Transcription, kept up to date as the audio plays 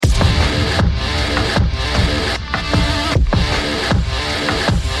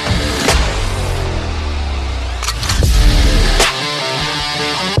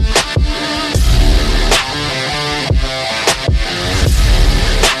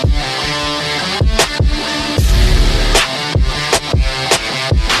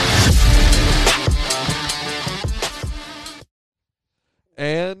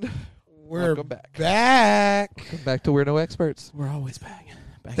back. Back. Welcome back to We're No Experts. We're always back.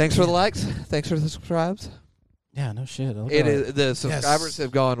 Thanks for the likes. Thanks for the subscribes. Yeah, no shit. It is the subscribers Yes.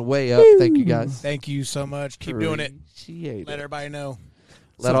 have gone way up. Thank you guys. Thank you so much. Keep doing it. Appreciate Let it. everybody know.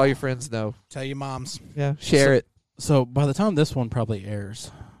 Let all your friends know. Tell your moms. Yeah, share it. So by the time this one probably airs,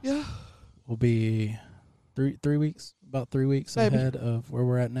 Yeah, we'll be three weeks, about 3 weeks Maybe. ahead of where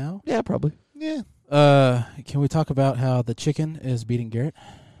we're at now. yeah, probably. Yeah. Can we talk about how the chicken is beating Garrett?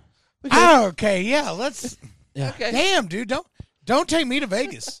 Okay. Yeah. Let's. Yeah. Okay. Damn, dude. Don't take me to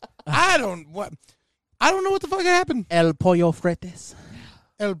Vegas. I don't know what the fuck happened. El pollo fretes.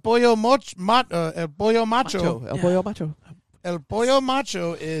 El pollo el pollo macho. El pollo macho El pollo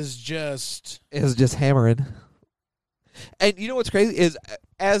macho is just. is just hammering. And you know what's crazy is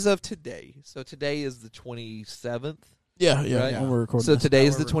as of today. So today is the 27th. Yeah, Right. When we're recording So this. today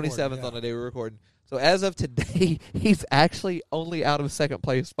is we're the 27th recording, yeah. on the day we're recording. So as of today, he's actually only out of second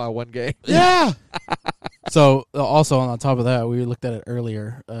place by one game. Yeah. So also on top of that, we looked at it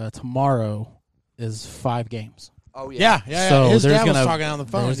earlier. Tomorrow is 5 games. Oh Yeah. So His there's dad was gonna- talking on the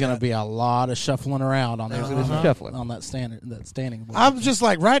phone. There's going to be a lot of shuffling around on There's that, gonna be some shuffling. on that standing board. I'm just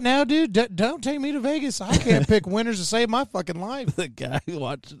like, right now, dude, don't take me to Vegas. I can't pick winners to save my fucking life. the guy who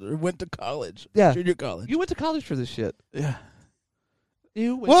went to college. Yeah. Junior college. You went to college for this shit. Yeah.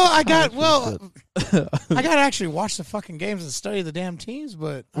 You went Well, to I got college for this shit. I got to actually watch the fucking games and study the damn teams,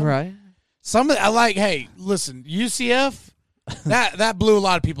 but Right. some of I like. Hey, listen, UCF that blew a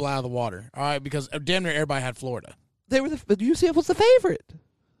lot of people out of the water. All right, because damn near everybody had Florida. They were the UCF was the favorite.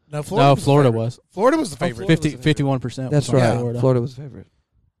 No, Florida. No, was Florida the favorite. was. Florida was the favorite. 51%. That's was on right. Florida. Florida was the favorite.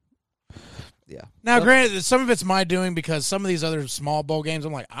 Yeah. Now, granted, some of it's my doing because some of these other small bowl games,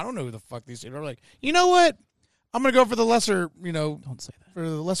 I'm like, I don't know who the fuck these teams are. Like, you know what? I'm gonna go for the lesser, Don't say that. for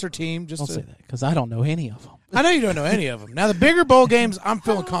the lesser team. Just Don't to, say that because I don't know any of them. I know you don't know any of them. Now, the bigger bowl games, I'm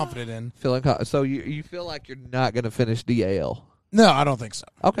feeling confident in. So you feel like you're not going to finish DAL. No, I don't think so.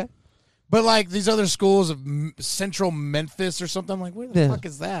 Okay. But like these other schools of Central Memphis or something, I'm like, where the Yeah. fuck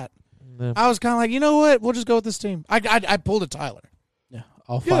is that? Yeah. I was kind of like, you know what? We'll just go with this team. I pulled a Tyler Yeah,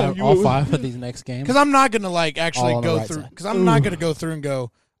 all Yeah, five. you all would- 5 of these next games. because I'm not gonna like actually All on the go right through side. because I'm not gonna go through and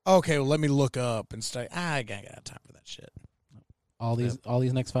go. Okay, well, let me look up and stay. I ain't got time for that shit. All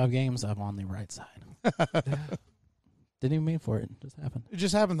these next 5 games, I'm on the right side. Didn't even mean for it. It just happened. It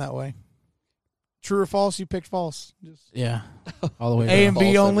just happened that way. True or false? You picked false. Just Yeah, all the way. A down. and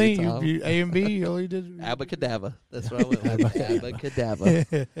B False only. every time. You A and B. You only did. Abacadabra. That's what I went with. Abacadabra.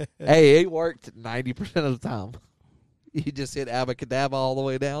 Abacadabra. Hey, it worked 90% of the time. You just hit abacadabra all the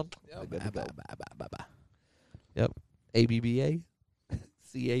way down. Yep. ABBA.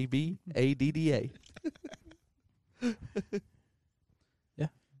 CABADDA.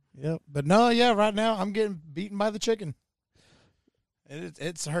 Yep. But no, yeah. Right now, I'm getting beaten by the chicken.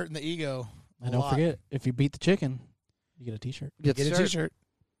 It's hurting the ego. And don't forget, if you beat the chicken, you get a T-shirt. Get Get a a shirt. T-shirt.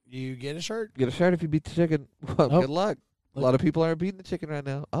 You get a shirt. Get a shirt if you beat the chicken. Well, Oh. good luck. A lot of people aren't beating the chicken right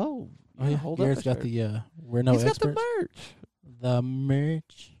now. Oh, Oh yeah, hold Garrett's up. got the we're no He's experts. got the merch. The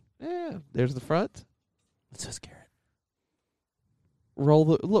merch. Yeah, there's the front. It says Garrett. Roll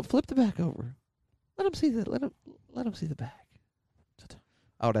the look. Flip the back over. Let him see the. Let him see the back.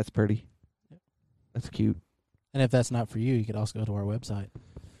 Oh, that's pretty. That's cute. And if that's not for you, you could also go to our website.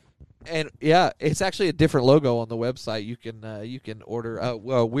 And yeah, it's actually a different logo on the website. You can order.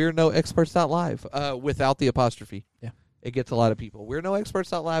 We're no experts.live without the apostrophe. Yeah, it gets a lot of people. We're no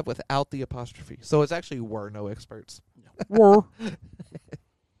experts.live without the apostrophe. So it's actually we're no experts. Were.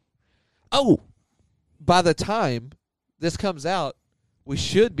 Oh, by the time this comes out, we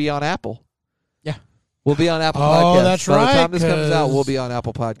should be on Apple. Yeah. We'll be on Apple Oh, Podcasts. that's By the right, time this comes out, 'cause we'll be on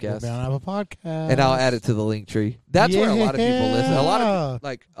Apple We'll Podcasts. be on Apple Podcast. And I'll add it to the link tree. That's where a lot of people listen. A lot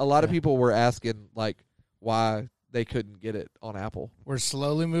Yeah. of people were asking why they couldn't get it on Apple. We're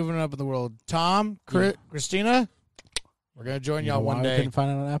slowly moving up in the world. Tom, Christina, we're gonna join You y'all know why one we day. couldn't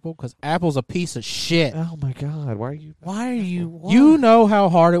find it on Apple? Because Apple's a piece of shit. Oh my God! Why are you? Why are you? You know how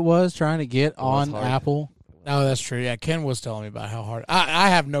hard it was trying to get Oh, it's on hard. Apple, No, that's true. Yeah, Ken was telling me about how hard. I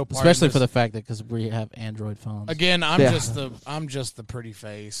have no part. especially in for this. the fact that because we have Android phones. Again, I'm Yeah. just the pretty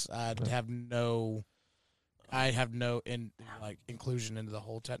face. I have no inclusion into the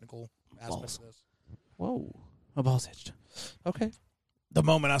whole technical aspects of this. Whoa. My balls itched. Okay. The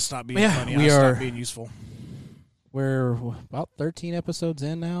moment I stop being Yeah, funny, we I are- stop being useful. We're about 13 episodes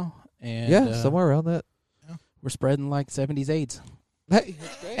in now, and Yeah, somewhere around that. we're spreading like 70s AIDS. Hey,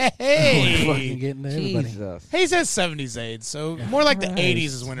 that's great. Hey, Fucking getting to everybody. Jesus. he says 70s AIDS, so more like the Christ. 80s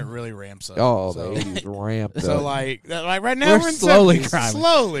is when it really ramps up. Oh, so, the 80s ramped so up. like right now We're we're in slowly 70s. climbing.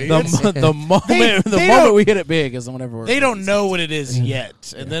 Slowly. The, It's- the moment They the don't- moment we hit it big is whenever we're they don't know what it is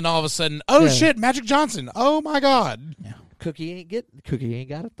yet, and then all of a sudden, oh Yeah. shit, Magic Johnson! Oh my god, Cookie ain't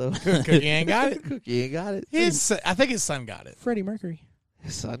got it though. Cookie ain't got it. Cookie ain't got it. I think his son got it. Freddie Mercury.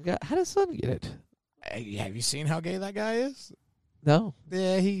 His son got. How does son get it? Hey, have you seen how gay that guy is? No,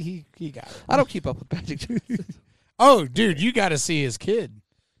 Yeah, he got it. I don't keep up with Magic Johnson. Oh, dude, you got to see his kid.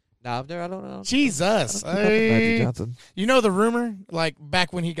 No, I've never. I don't know. Jesus, I don't keep up with Magic Johnson. you know the rumor, like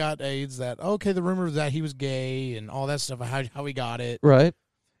back when he got AIDS, that the rumor was that he was gay and all that stuff, how he got it. Right.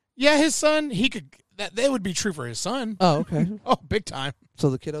 Yeah, his son, he could. That would be true for his son. Oh, okay. Oh, big time.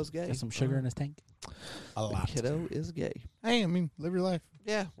 So the kiddo's gay. Got some sugar in his tank. A The lot. kiddo is gay. Hey, I mean, live your life.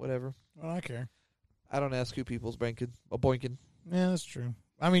 Yeah, whatever. I don't care. I don't ask who people's banking. Boinking. Yeah, that's true.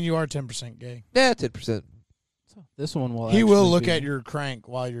 I mean, you are 10% gay. Yeah, 10%. So this one will. He will actually look be- at your crank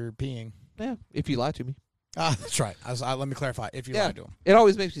while you're peeing. Yeah, if you lie to me. Ah, that's right. Let me clarify. If you Yeah. lie to him. It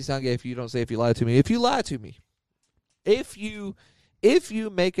always makes me sound gay if you don't say if you lie to me. If you lie to me, if you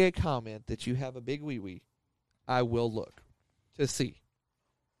make a comment that you have a big wee wee, I will look to see.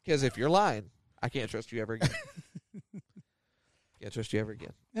 Because if you're lying, I can't trust you ever again. Can't trust you ever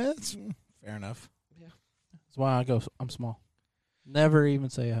again. Yeah, that's fair enough. That's why I go. I'm small. Never even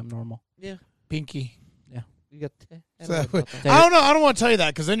say I'm normal. Yeah, Pinky. you got. So, I don't know. I don't want to tell you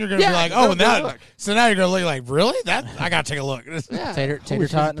that because then you're going to be like, oh, now. So now you're going to look like, really? That I got to take a look. Yeah. Tater Holy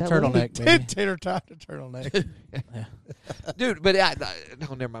tot and a shit, that would turtleneck, baby. Tater tot and turtleneck. Dude, but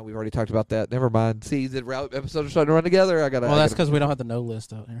no, never mind. We've already talked about that. Never mind. See, the episodes are starting to run together. Well, that's because we don't have the no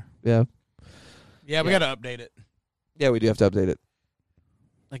list out here Yeah, Yeah, we got to update it. yeah, we do have to update it.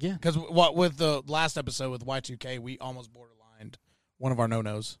 again. Because what with the last episode with Y2K, we almost borderlined one of our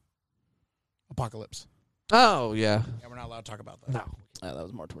no-nos. Apocalypse. Oh yeah, Yeah, we're not allowed to talk about that. no. That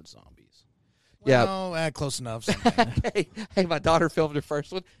was more towards zombies. Yeah. Well, close enough. Something. hey, my daughter filmed her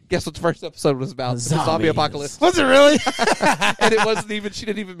first one. Guess what the first episode was about? The zombie Zombies. apocalypse. Was it really? And it wasn't even. She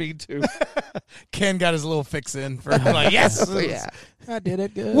didn't even mean to. Ken got his little fix in for like, yes. Yeah. I did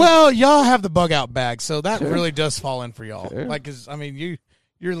it good. Well, y'all have the bug out bag, so that Sure. really does fall in for y'all. Sure. Like, 'cause, I mean,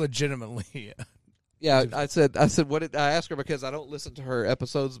 you're legitimately. Yeah, I said, what did I asked her because I don't listen to her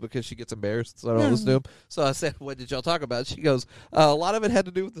episodes because she gets embarrassed, so I don't listen to them. So I said, what did y'all talk about? She goes, a lot of it had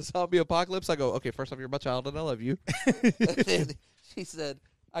to do with the zombie apocalypse. I go, okay, first off, you're my child and I love you. And then she said,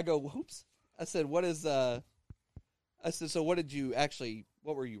 I go, whoops. I said, I said, so what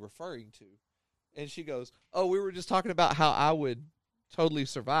were you referring to? And she goes, oh, we were just talking about how I would totally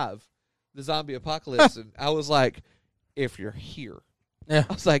survive the zombie apocalypse. And I was like, if you're here. Yeah.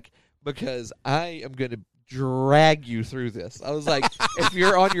 I was like, because I am going to drag you through this. I was like, if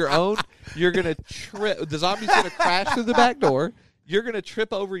you're on your own, you're going to trip. The zombie's going to crash through the back door. You're going to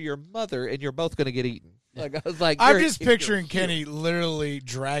trip over your mother, and you're both going to get eaten. Like I was like, I'm you're- just if you're picturing here. Kenny literally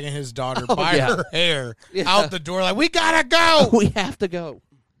dragging his daughter Oh, by yeah. her hair Yeah. out the door, like, we gotta go. We have to go.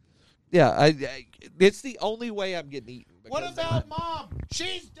 Yeah, it's the only way I'm getting eaten. What because- about mom?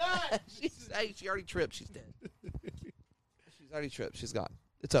 She's done. she already tripped. She's dead. She's already tripped. She's gone.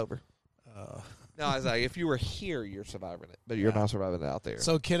 It's over. No, I was like, if you were here, you're surviving it, but you're Yeah. not surviving it out there.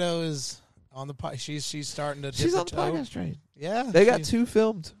 So kiddo is on the she's starting to. she's dip on the her toe. podcast train. Yeah, They got she's- 2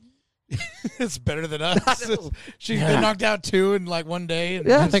 filmed. It's better than us. I know. She's Yeah. been knocked out 2 in like one day. And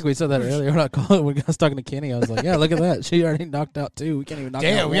Yeah. I think we said that earlier. When I was talking to Kenny, I was like, "Yeah, look at that. She already knocked out 2. We can't even knock out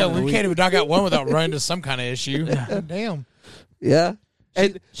Damn, one yeah, in a we week." can't even knock out one without running into some kind of issue. Damn. Yeah.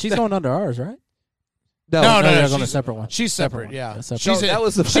 And She's going under ours, right? no, No, they're no, going a she's- separate one. She's separate. one. Yeah, separate. she's No, that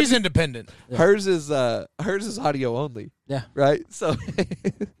was the she's independent. Yeah. hers is audio only. Yeah. Right? So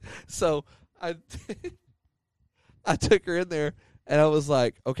so I I took her in there and I was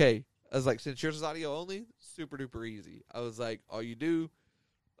like, okay. I was like, since yours is audio only, super duper easy. I was like, all you do,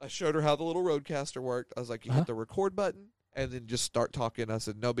 I showed her how the little Rodecaster worked. I was like, you hit the record button and then just start talking. I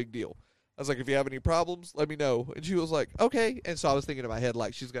said, no big deal. I was like, if you have any problems, let me know. And she was like, okay. And so I was thinking in my head,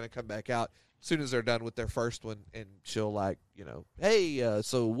 like, she's going to come back out as soon as they're done with their first one. And she'll like, hey,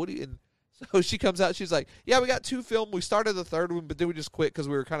 so what do you, and so she comes out. She's like, yeah, we got 2 filmed. We started the third one, but then we just quit because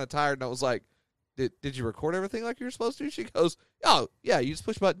we were kind of tired. And I was like, did you record everything like you were supposed to? She goes, oh, yeah, you just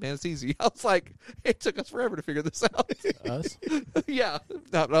push a button, man. It's easy. I was like, it took us forever to figure this out. Us? Yeah,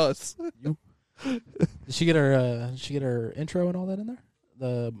 not us. Did she get her intro and all that in there?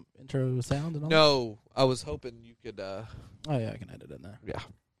 The intro sound and all. No, I was hoping you could, Oh yeah, I can edit it in there. yeah.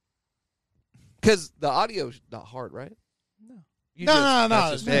 Because the audio's not hard, right? No. You No, just- no,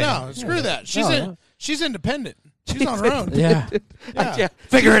 that's just it. no. Screw that. No, She's independent. She's on her own. Yeah. Yeah.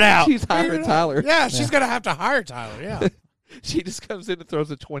 Figure it out. She's hiring Tyler. Yeah, she's gonna have to hire Tyler. Yeah. She just comes in and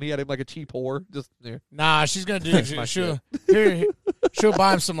throws a 20 at him like a cheap whore. Just there. Nah, she's gonna do. That's my She'll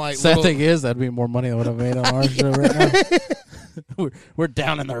buy him some like. Sad little, thing is, that'd be more money I would have made on our show right now. we're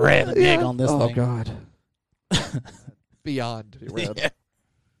down in the red again on this thing. God. Beyond red. Yeah.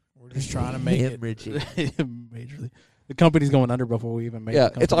 We're just trying to make it. Majorly. The company's going under before we even make Yeah,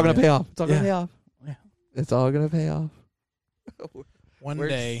 the it's all going to company pay off. It's all going to Yeah. pay off. Yeah. It's all going to pay off. One We're-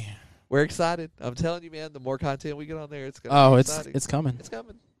 day. We're excited. I'm telling you, man, the more content we get on there, it's going to Oh, be it's exciting. it's coming. It's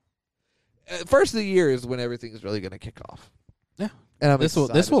coming. First of the year is when everything's really going to kick off. Yeah. And I'm This will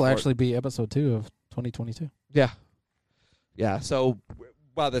excited for it. actually be episode 2 of 2022. Yeah. Yeah. So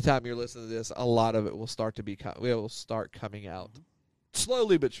by the time you're listening to this, a lot of it will start to be will start coming out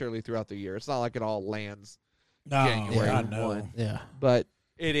slowly but surely throughout the year. It's not like it all lands No, January God, no. 1. Yeah. But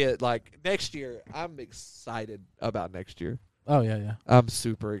it is like next year. I'm excited about next year. Oh yeah. I'm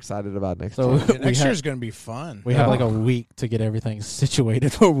super excited about next So year. Yeah, we next have- year's gonna be fun. We have like a week to get everything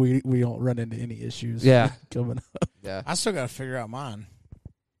situated where we don't run into any issues. Yeah. Coming up. Yeah. I still got to figure out mine.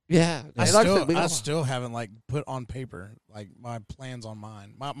 Yeah. I And like still, said, we I don't- still haven't like put on paper like my plans on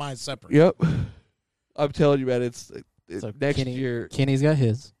mine. Mine's separate. Yep. I'm telling you, man. It's So next Kenny- year. Kenny's got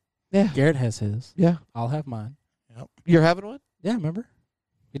his. Yeah. Garrett has his. Yeah. I'll have mine. You're having one? Yeah, remember?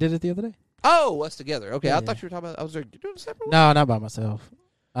 We did it the other day. Oh, us together. Okay. Yeah, I thought you were talking about. I was like, you're doing a separate one? No, not by myself.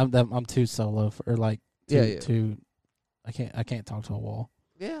 I'm too solo for like too. I can't talk to a wall.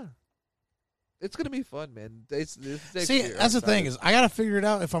 Yeah. It's gonna be fun, man. It's next See, year. that's the I'm thing excited. is I got to figure it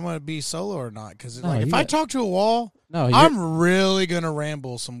out if I'm going to be solo or not. Because No, like, if you I got- talk to a wall, No, I'm really going to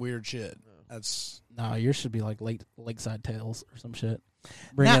ramble some weird shit. That's yours should be like Lakeside Tales or some shit.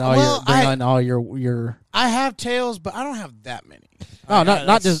 Bring in Nah, all your. I have tails, but I don't have that many. Oh, Like,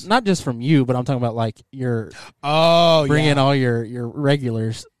 not just from you, but I'm talking about like your bring yeah. in all your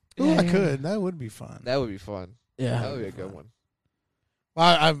regulars. Ooh, I could. That would be fun. That would be fun. Yeah, That would be a good one.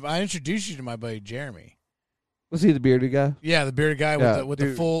 Well, I introduced you to my buddy Jeremy. Was he the bearded guy? Yeah, the bearded guy Yeah, with the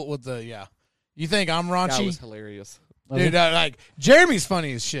dude. full with the yeah. You think I'm That raunchy? was hilarious. Dude, like Jeremy's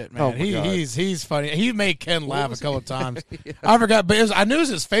funny as shit, man. Oh, my God. He's funny. He made Ken laugh a was couple of times. Yeah. I forgot, but I knew it was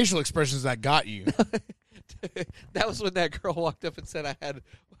his facial expressions that got you. That was when that girl walked up and said I had.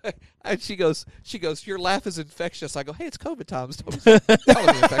 And she goes, your laugh is infectious. I go, hey, it's COVID times. Don't be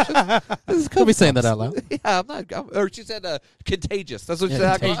infectious. This is Don't be COVID saying that times. out loud. Yeah, I'm not. Or she said contagious. That's what she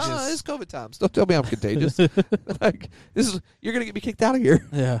Yeah, said. I go, contagious. it's COVID times. Don't tell me I'm contagious. Like you're gonna get me kicked out of here.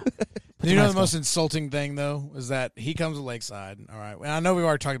 Yeah. You know the most insulting thing though is that he comes to Lakeside. All right, and I know we've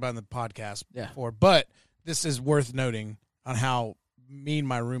already talked about it in the podcast Yeah. before, but this is worth noting on how mean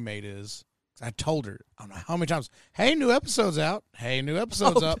my roommate is. I told her, I don't know how many times, hey, new episode's out. Hey, new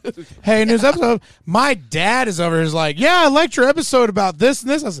episode's up. Dude. Hey, news episode. My dad is over here is like, yeah, I liked your episode about this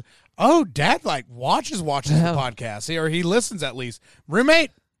and this. I said, oh, dad like watches the podcast. Or he listens at least. Roommate,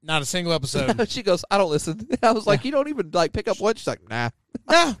 not a single episode. She goes, I don't listen. I was like, you don't even like pick up one. She's like, nah.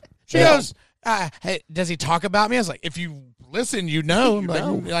 No. She Yeah. goes, hey, does he talk about me? I was like, if you listen, you know. You like,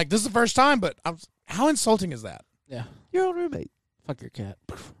 know. like, this is the first time, but how insulting is that? Yeah. Your own roommate. Fuck your cat.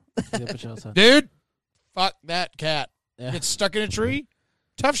 Yeah, put you outside. Dude, fuck that cat. Yeah. Gets stuck in a tree.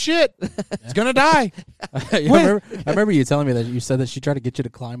 Tough shit. It's going to die. I remember you telling me that you said that she tried to get you to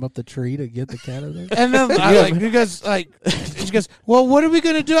climb up the tree to get the cat out of there. And then she goes, well, what are we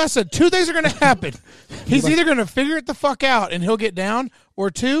going to do? I said, 2 things are going to happen. He's either going to figure it the fuck out and he'll get down, or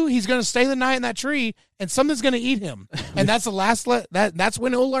 2, he's going to stay the night in that tree and something's going to eat him. And that's the last, that's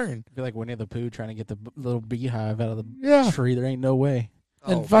when he'll learn. I feel like Winnie the Pooh trying to get the little beehive out of the Yeah. tree. There ain't no way.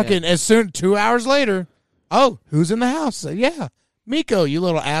 And fucking as soon 2 hours later, oh, who's in the house? I said, yeah, Miko, you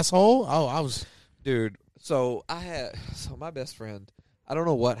little asshole. Oh, I was. Dude, so my best friend, I don't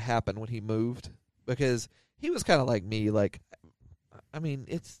know what happened when he moved because he was kind of like me. Like, I mean,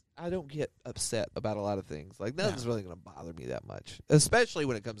 I don't get upset about a lot of things. Like, nothing's really going to bother me that much, especially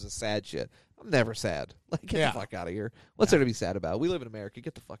when it comes to sad shit. I'm never sad. Like, get the fuck out of here. What's there to be sad about? We live in America.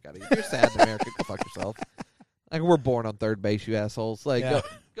 Get the fuck out of here. If you're sad in America, go fuck yourself. Like, we're born on third base, you assholes. Like,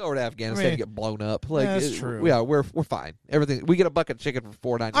 go over to Afghanistan and get blown up. Like, that's true. Yeah, we're fine. Everything. We get a bucket of chicken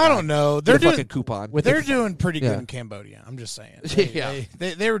for $4.99. I don't know. They're Get a doing fucking coupon. they're doing pretty good Yeah. in Cambodia. I'm just saying. Yeah.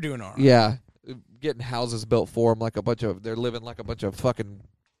 They were doing all right. Yeah, getting houses built for them like a bunch of. They're living like a bunch of fucking.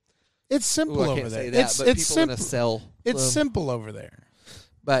 It's simple Ooh, I over can't there. say that, It's but it's people in a simple. cell. It's simple over there.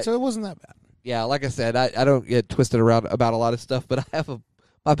 But So it wasn't that bad. yeah, like I said, I don't get twisted around about a lot of stuff. But I have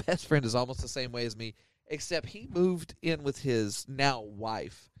my best friend is almost the same way as me, except he moved in with his now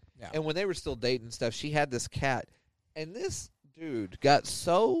wife, Yeah. and when they were still dating and stuff, she had this cat, and this dude got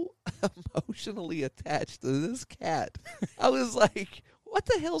so emotionally attached to this cat. I was like, what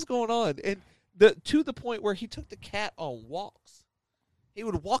the hell's going on? And to the point where he took the cat on walks. He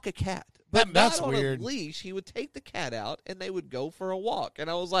would walk a cat. But That's not on weird. a leash. He would take the cat out and they would go for a walk. And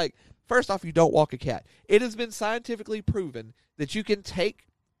I was like, first off, you don't walk a cat. It has been scientifically proven that you can take,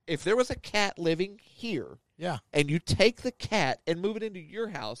 if there was a cat living here, Yeah. and you take the cat and move it into your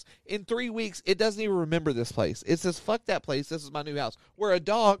house, in 3 weeks, it doesn't even remember this place. It says, fuck that place, this is my new house. Where a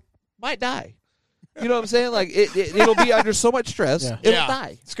dog might die. You know what I'm saying? Like, it'll be under so much stress, Yeah. it'll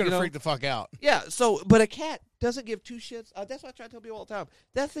die. It's going you to know? freak the fuck out. Yeah, so, but a cat doesn't give two shits. That's what I try to tell people all the time.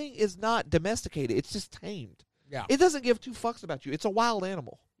 That thing is not domesticated. It's just tamed. Yeah. It doesn't give two fucks about you. It's a wild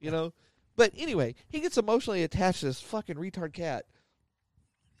animal, you know? But anyway, he gets emotionally attached to this fucking retard cat.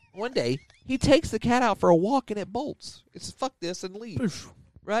 One day, he takes the cat out for a walk and it bolts. It's fuck this and leaves.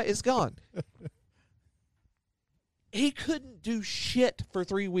 Right? It's gone. He couldn't do shit for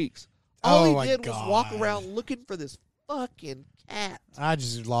 3 weeks. All Oh, my he did was walk God. around looking for this fucking cat. I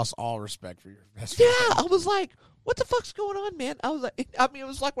just lost all respect for your best Yeah, friend. I was like, what the fuck's going on, man? I was like, I mean, it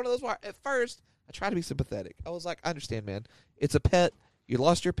was like one of those where at first I tried to be sympathetic. I was like, I understand, man. It's a pet. You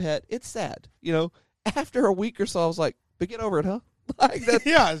lost your pet. It's sad. You know, after a week or so, I was like, but get over it, huh? Like that.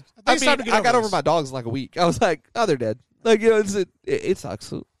 Yeah. I mean, I got over my dogs in like a week. I was like, oh, they're dead. Like, you know, it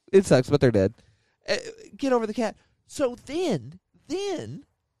sucks. It sucks, but they're dead. Get over the cat. So then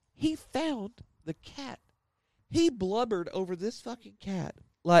he found the cat. He blubbered over this fucking cat.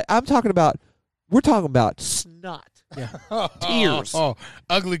 Like, we're talking about snot. Yeah. Tears. Oh,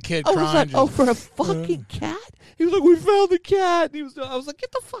 ugly kid I was crying. like, just- oh, for a fucking cat? He was like, we found the cat. And I was like,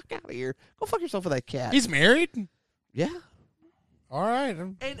 get the fuck out of here. Go fuck yourself with that cat. He's married? yeah. All right.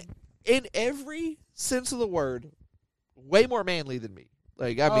 And in every sense of the word, way more manly than me.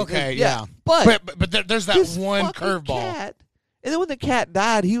 Like, I mean, Okay, yeah. But There's that this one fucking curveball. cat, and then when the cat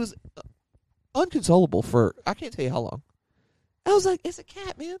died, he was unconsolable for I can't tell you how long. I was like, it's a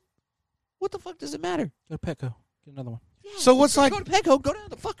cat, man. What the fuck does it matter? Go to Petco. Get another one. Yeah, So what's like- go to Petco, go down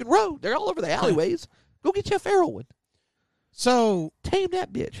the fucking road. They're all over the alleyways. Go get you a feral one. So, Tame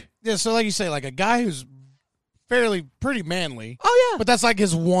that bitch. yeah, so like you say, like a guy who's pretty manly, Oh yeah. but that's like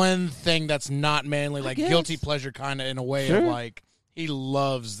his one thing that's not manly, I like guess. guilty pleasure kind of in a way of Sure. like he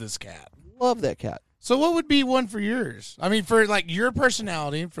loves this cat. Love that cat. So what would be one for yours? I mean, for like your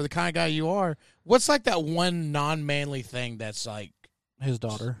personality, for the kind of guy you are, what's like that one non-manly thing that's like, His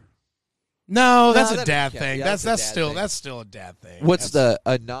daughter. no, that's No, a that dad doesn't count. thing. Yeah, that's that's a dad still thing. that's still a dad thing. What's That's-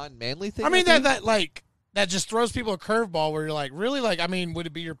 a non-manly thing? I mean think? that like that just throws people a curveball where you're like, really? Like, I mean, would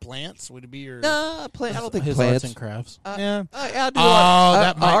it be your plants? Would it be your Nah, I don't think his plants. arts and crafts. yeah? I do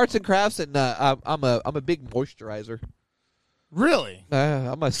that might- arts and crafts, and I'm a big moisturizer. Really?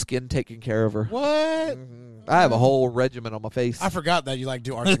 I'm a skin taking care of her. What? I have a whole regimen on my face. I forgot that you like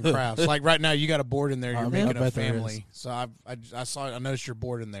do arts and crafts. Like right now, you got a board in there. You're I making a bet there family. So I noticed your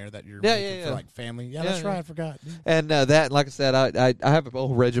board in there that you're Yeah, making yeah, for yeah. like family. Yeah, Yeah, that's yeah. right. I forgot. and that, like I said, I have a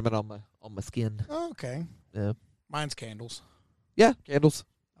whole regimen on my skin. Oh, okay. Yeah, Mine's candles. yeah, candles.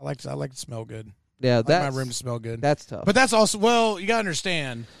 I like to smell good. Yeah, I like that's my room to smell good. that's tough. But that's also you gotta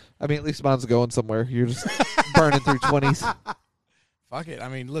understand. I mean, at least mine's going somewhere. You're just burning through 20s. Fuck it. I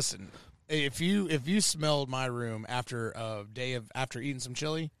mean, listen. If you smelled my room after a day after eating some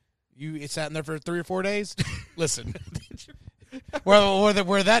chili, it sat in there for 3 or 4 days. Listen,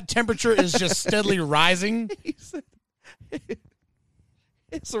 where that temperature is just steadily rising. He said,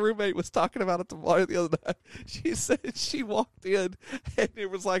 his roommate was talking about it to Molly the other night. She said she walked in and it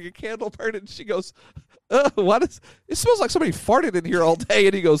was like a candle burning. She goes, it smells like somebody farted in here all day.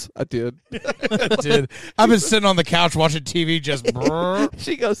 And he goes, I did. Dude, I've been sitting on the couch watching TV just.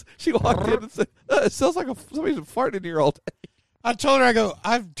 brrr. She walked in and said, it smells like somebody's been farting in here all day. I told her, I go,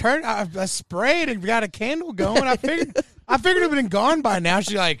 I sprayed and got a candle going. I figured it would have been gone by now.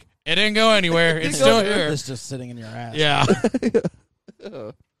 She's like, it didn't go anywhere. It's still here. It's just sitting in your ass. Yeah.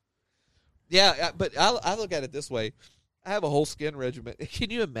 Yeah, but I look at it this way. I have a whole skin regimen. Can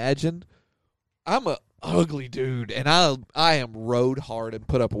you imagine? I'm a ugly dude, and I am road hard and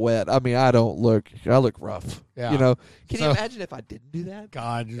put up wet. I mean, I look rough. Yeah. You know, can you So- imagine if I didn't do that?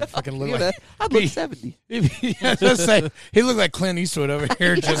 God, you fucking look You know, like. I'd look me. 70. Yeah, just say he looked like Clint Eastwood over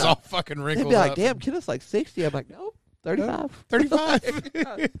here, just all fucking They'd wrinkled be like, up. "Damn, Kenneth's like 60." I'm like, "Nope, 35." 35.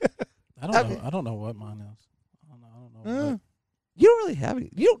 I don't know. I don't know what mine is. I don't know. Uh, what- You don't really have any.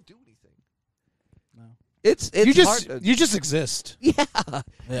 You don't do anything. No. It's hard you just exist. yeah.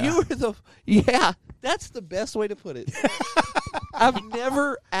 Yeah. You were that's the best way to put it. I've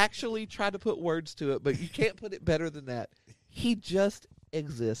never actually tried to put words to it, but you can't put it better than that. He just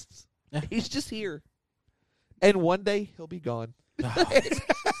exists. Yeah. He's just here. and one day he'll be gone.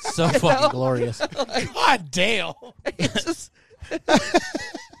 So fucking glorious. God damn. It's just,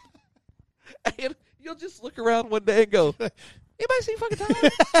 and you'll just look around one day and go, anybody see fucking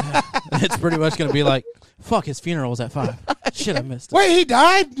Tyler? It's pretty much going to be like, fuck, his funeral was at 5. Shit, I missed it. Wait, he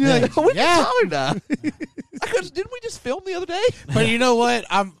died? You're like, When yeah. did Tyler die? Didn't we just film the other day? But you know what?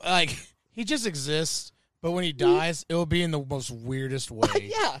 I'm like, he just exists. But when he dies, it will be in the most weirdest way.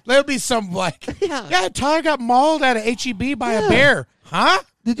 Yeah. There'll be some like, Yeah. Tyler got mauled at a HEB by a bear. Huh?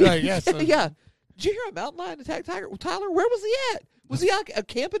 Did you? Yeah, Yeah. Did you hear a mountain lion attack Tyler? Where was he at? Was he out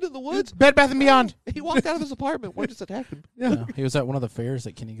camping in the woods? Bed Bath & Beyond. He walked out of his apartment. One just attacked him. No, he was at one of the fairs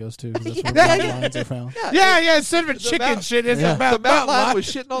that Kenny goes to. 'Cause that's where Yeah. the lions are found. Yeah. Instead of a chicken mountain- shit, it's Yeah. about The mountain lion lion. was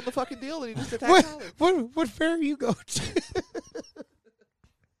shitting on the fucking deal, and he just attacked Tyler. What fair you go to?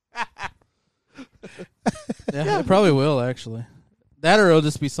 Yeah, it probably will, actually. That or it'll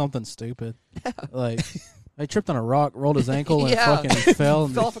just be something stupid. Like, he tripped on a rock, rolled his ankle, and Yeah. fucking fell.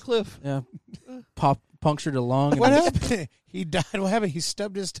 And Fell off a cliff. Yeah. Punctured a lung. What and happened? He died. What happened? He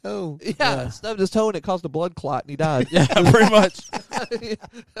stubbed his toe. Yeah, stubbed his toe and it caused a blood clot, and he died. Yeah, pretty much.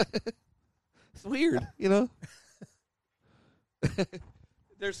 It's weird, you know.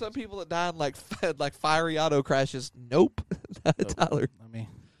 There's some people that die in like fiery auto crashes. Nope, not Tyler. I mean,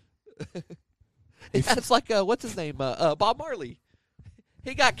 It's like what's his name? Bob Marley.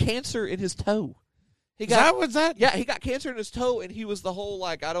 He got cancer in his toe. He got What's that? yeah, he got cancer in his toe, and he was the whole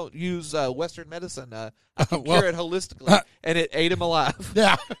like, I don't use Western medicine. I can Well, cure it holistically, and it ate him alive.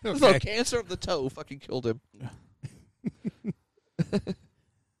 Yeah. So Okay. cancer of the toe fucking killed him.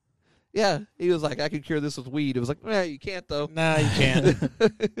 Yeah, he was like, I can cure this with weed. It was like, well, you can't though. No, you can't.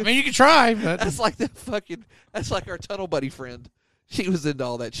 I mean, you can try, but That's like that's like our tunnel buddy friend. She was into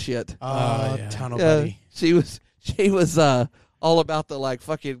all that shit. yeah. tunnel Yeah, buddy. she was all about the like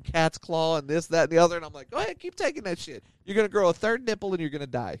fucking cat's claw and this, that, and the other. And I'm like, go ahead, keep taking that shit. You're gonna grow a third nipple and you're gonna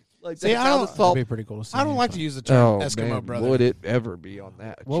die. Like, See, that's I how don't- this fault. That'd be pretty cool to see. I don't like to use the term Eskimo brother. Would it ever be on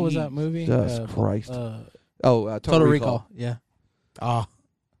that? What was that movie? Jesus Christ. Total Total Recall. Yeah. Ah,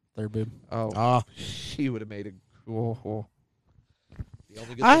 Third boob. Oh, she would have made a. Oh. The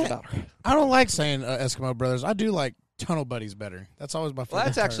only good thing about her. I don't like saying Eskimo brothers. I do like tunnel buddies better. That's always my favorite. Well,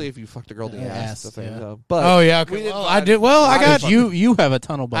 that's term. actually if you fucked a girl in the Yeah, ass. ass, the thing, yeah. but Oh yeah. we Okay. didn't Well, find- I did. Well, I got You have a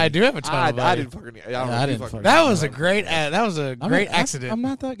tunnel buddy. I do have a tunnel I buddy. didn't fucking. I don't Yeah, know I if you didn't fucking- fucking- That was a great. That was a great accident. I'm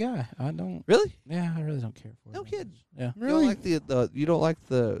not that guy. I don't. Really? Yeah, I really don't care for it. No kidding. Yeah. You don't like you don't like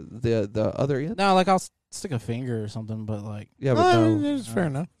the other end? No, like I'll stick a finger or something, but like Yeah, but No, it's fair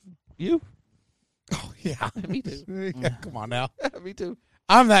enough. you. Oh yeah. Me too. Yeah, come on now. Me too.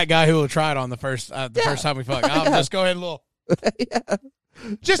 I'm that guy who will try it on the first first time we fuck. I'll Yeah. just go ahead and little Yeah.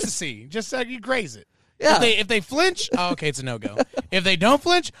 just to see, just so you graze it. Yeah. If they flinch, oh, okay, it's a no go. If they don't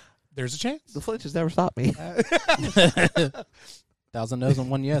flinch, there's a chance. The flinch has never stopped me. 1,000 no's and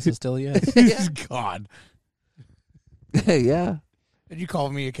 1 yes is still a yes. Yeah. God, Yeah. and you call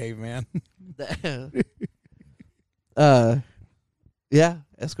me a caveman? Yeah.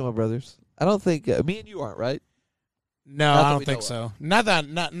 Eskimo brothers. I don't think me and you aren't right. No, Not that I we don't think know so. Not that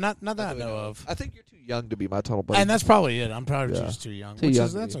I we know of. I think you're too young to be my tunnel buddy. And that's probably it. I'm probably Yeah. just too young. Too young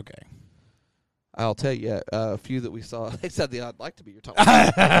to That's be. okay. I'll tell you, a few that we saw, they said I'd like to be your tunnel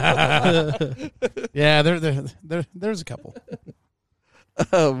buddy. Yeah, there's a couple.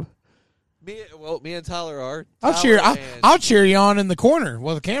 Me and Tyler are. I'll cheer you on in the corner.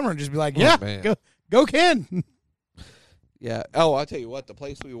 Well, the camera and just be like, Oh, yeah, man. go Ken. Yeah. Oh, I'll tell you what. The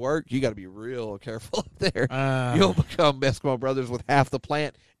place we work, you got to be real careful up there. You'll become Eskimo brothers with half the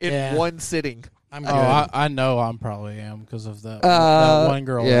plant in Yeah. one sitting. I'm Oh, good. I know I'm probably am because of that one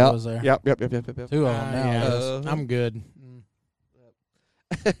girl yeah. that was there. Yep. 2 of them now. yeah, I guess. Uh, I'm good.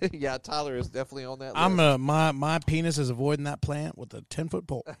 Yeah, Tyler is definitely on that. I'm list. my penis is avoiding that plant with a 10-foot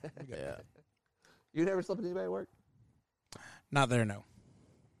pole. Yeah. You never slept with anybody at work? Not there, no.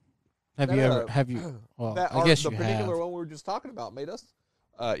 Have That, you ever? Have you? Well, That I guess the you particular have. one we were just talking about made us.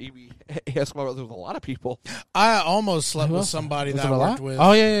 Eskimo brothers with a lot of people. I almost slept Who with else? somebody Was that it I a worked lot? with.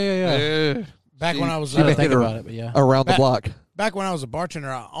 Oh yeah. Back when I was I didn't made think it about it, but yeah. Around the Back- block. back when I was a bartender,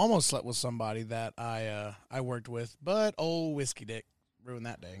 I almost slept with somebody that I worked with, but old whiskey dick ruined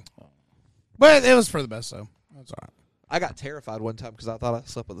that day. But it was for the best, so that's all right. I got terrified one time because I thought I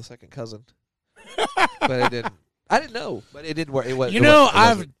slept with a second cousin, but it didn't. I didn't know, but it didn't work. It was. You know,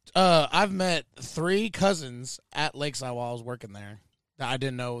 I've met 3 cousins at Lakeside while I was working there that I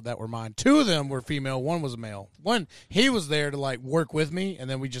didn't know that were mine. 2 of them were female. 1 was a male. One, he was there to like work with me, and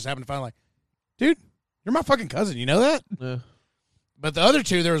then we just happened to find like, dude, you're my fucking cousin. You know that? Yeah. But the other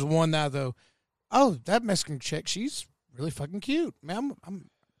 2, there was one that though, oh, that Mexican chick, she's really fucking cute, man.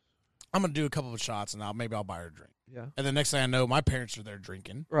 I'm gonna do a couple of shots, and maybe I'll buy her a drink. Yeah. And the next thing I know, my parents are there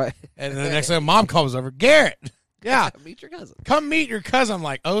drinking. Right. And then the next thing, Mom comes over. Garrett, yeah, Meet your cousin. come meet your cousin. I'm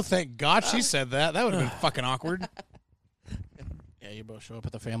like, oh, thank God she said that. That would have been fucking awkward. Yeah, you both show up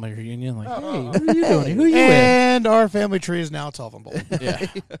at the family reunion like, hey, what are you doing? Who are you with? And our family tree is now a telephone pole. Yeah.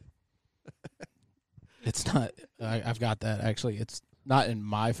 It's not. I've got that actually. It's not in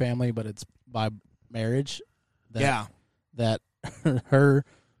my family, but it's by marriage. That her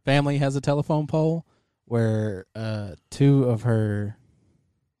family has a telephone pole where 2 of her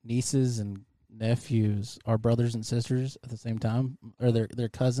nieces and nephews are brothers and sisters at the same time, or they're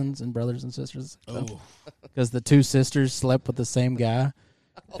cousins and brothers and sisters. Oh, Because the 2 sisters slept with the same guy,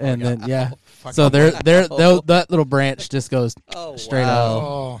 and then fuck. so that little branch just goes Oh, straight wow. out.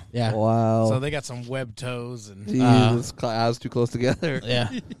 Oh, Yeah, Wow. so they got some web toes and Jesus, eyes too close together. yeah.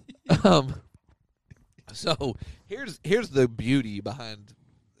 So here's the beauty behind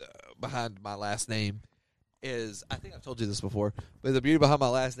my last name is, I think I've told you this before, but the beauty behind my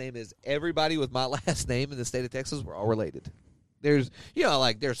last name is everybody with my last name in the state of Texas, we're all related. There's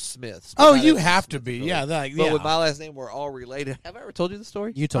there's Smiths. but oh, not you every have to Smith be. really. Yeah, But with my last name, we're all related. Have I ever told you the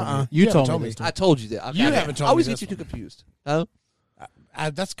story? You told Uh-uh. me. You You told haven't me. told me. this I told you that. You haven't told I always me get this you too one. confused. Huh?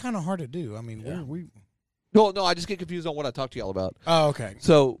 that's kind of hard to do. I mean, Yeah. we. No, I just get confused on what I talk to y'all about. Oh, okay.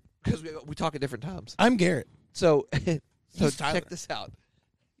 So because we talk at different times. I'm Garrett. So He's Tyler. check this out.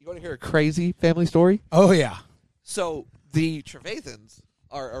 You want to hear a crazy family story? Oh yeah. So the Trevathans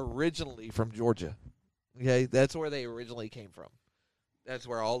are originally from Georgia. Okay, that's where they originally came from. That's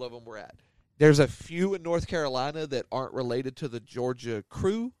where all of them were at. There's a few in North Carolina that aren't related to the Georgia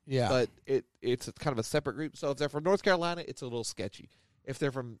crew, Yeah. but it's kind of a separate group. So if they're from North Carolina, it's a little sketchy. If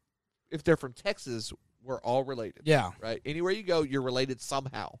they're from Texas, we're all related. Yeah. Right? Anywhere you go, you're related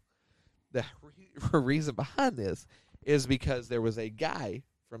somehow. The reason behind this is because there was a guy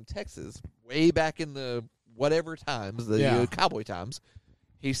from Texas way back in the whatever times, the cowboy times.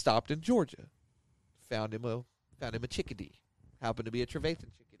 He stopped in Georgia, found him a chickadee, happened to be a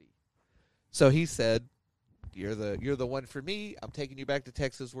Trevathan chickadee. So he said, "You're the one for me. I'm taking you back to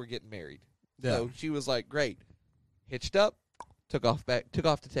Texas. We're getting married." Yeah. So she was like, "Great," hitched up, took off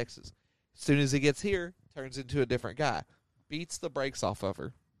to Texas. As soon as he gets here, turns into a different guy, beats the brakes off of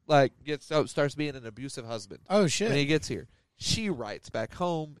her, starts being an abusive husband. Oh shit. When he gets here, she writes back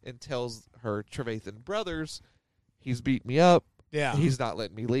home and tells her Trevathan brothers, "He's beat me up. Yeah. He's not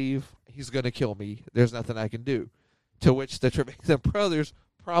letting me leave. He's going to kill me. There's nothing I can do." To which the Trevathan brothers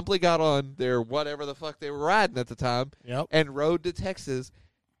promptly got on their whatever the fuck they were riding at the time Yep. and rode to Texas,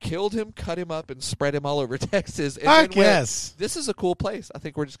 killed him, cut him up, and spread him all over Texas. And I then went, guess. "This is a cool place. I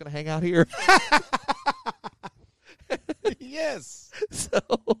think we're just going to hang out here." Yes. So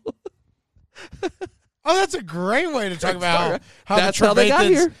Oh, that's a great way to talk Great about story. how That's the how they got Trevathans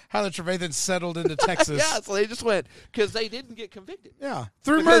here. how the Trevathans settled into Texas. yeah, so they just went because they didn't get convicted. Yeah.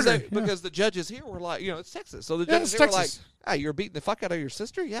 Through Because, murder. because the judges here were like, it's Texas. So the Yeah, judges it's here were like, Texas. you're beating the fuck out of your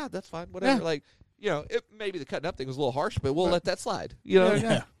sister? Yeah, that's fine. Whatever. Yeah. Like, maybe the cutting up thing was a little harsh, but we'll let that slide. You know?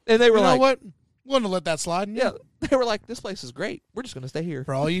 Yeah. And they were You know like, what? Willing to let that slide. yeah, they were like, "This place is great. We're just going to stay here."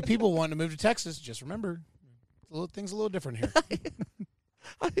 For all you people wanting to move to Texas, just remember, things a little different here.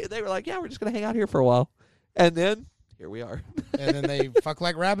 They were like, "Yeah, we're just going to hang out here for a while." And then here we are. And then they fuck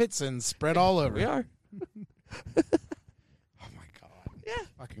like rabbits and spread all over. We are. Oh my god. Yeah.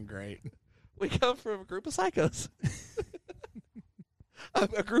 Fucking great. We come from a group of psychos.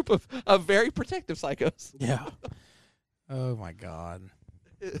 a group of very protective psychos. Yeah. Oh my god.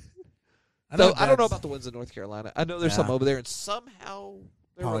 I don't know that's- about the ones in North Carolina. I know there's some Yeah. over there, and somehow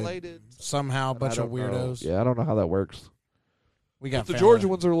they're Probably related. somehow a But I bunch of don't know. weirdos. Yeah, I don't know how that works. We got The family. Georgia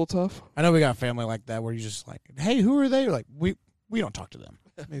ones are a little tough. I know we got family like that where you just like, hey, who are they? Like we don't talk to them.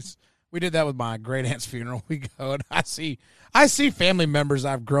 We did that with my great aunt's funeral. We go and I see family members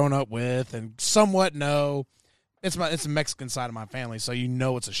I've grown up with and somewhat know. It's the Mexican side of my family, so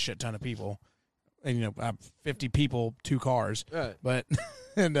it's a shit ton of people. And I have 50 people, 2 cars. Right. But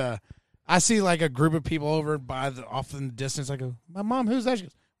and I see like a group of people over off in the distance. I go, my mom, who's that? She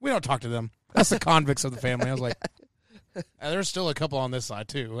goes, we don't talk to them. That's the convicts of the family. I was like, there's still a couple on this side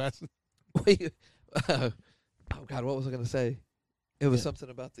too. That's oh God, what was I going to say? It was something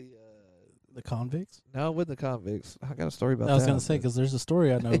about The convicts? no, it wasn't the convicts. I got a story about I was that. going to say, because there's a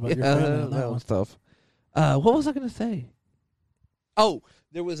story I know about your Yeah, family on that that one. was tough. What was I going to say? Oh,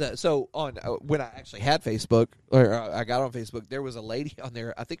 there was on when I actually had Facebook, or I got on Facebook, there was a lady on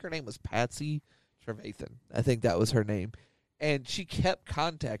there. I think her name was Patsy Trevathan. I think that was her name. And she kept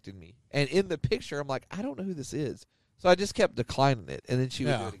contacting me. And in the picture, I'm like, I don't know who this is. So I just kept declining it. And then she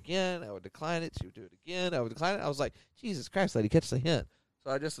would do it again. I would decline it. She would do it again. I would decline it. I was like, Jesus Christ, lady, catch the hint.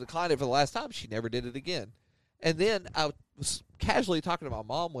 So I just declined it for the last time. She never did it again. And then I was casually talking to my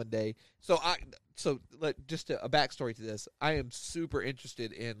mom one day. Just a backstory to this. I am super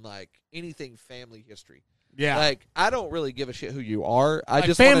interested in like anything family history. Yeah. Like I don't really give a shit who you are. I Like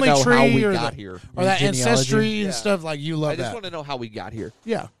just want to family know how tree we or got the- here. or that Genealogy. ancestry Yeah. and stuff. Like you love I just that. want to know how we got here.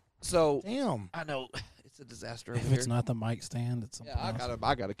 Yeah. So Damn. I know it's a disaster over If here. it's not the mic stand, it's something Yeah, else.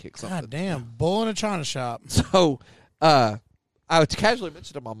 I gotta kick something. God damn. Bull in a china shop. So, I was casually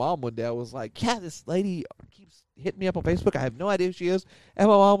mentioned to my mom one day. I was like, "Yeah, this lady keeps hitting me up on Facebook. I have no idea who she is." And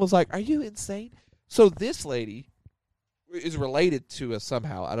my mom was like, "Are you insane?" So this lady is related to us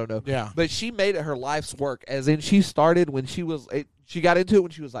somehow. I don't know. Yeah. But she made it her life's work. As in, she started when she got into it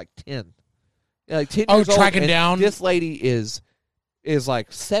when she was like 10. Yeah, like 10 years old. tracking and down. This lady is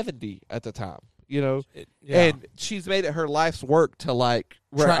like 70 at the time. You know. Yeah. And she's made it her life's work to like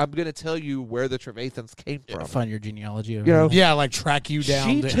where Tra- I'm going to tell you where the Trevathans came from. Find your genealogy. Over You know, here. yeah, like track you down.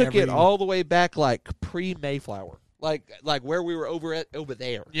 She to took every, it all the way back like pre-Mayflower, like where we were over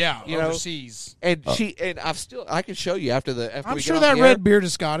there. Yeah, you know? overseas. And I can show you after I'm we sure get off that the red air. beard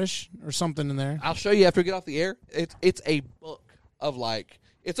is Scottish or something in there. I'll show you after we get off the air. It's a book of like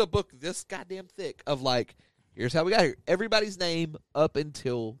it's a book this goddamn thick of like here's how we got here. Everybody's name up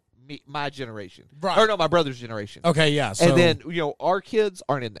until my generation, Right. Or no, my brother's generation. Okay, yeah. So, And then our kids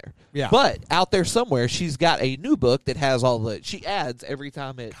aren't in there. yeah. But out there somewhere, she's got a new book that has all the. She adds every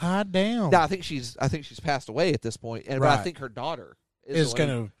time it. God damn. Now I think she's passed away at this point, but I Right. think her daughter Is the one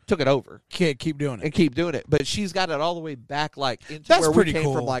who gonna took it over keep doing it. and keep doing it. But she's got it all the way back, like into That's where we pretty came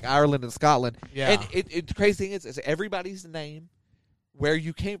cool. from, like Ireland and Scotland. Yeah. And the crazy thing is everybody's name, where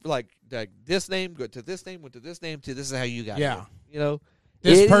you came, like this name, go to this name, went to this name, to this is how you got Yeah. here. You know,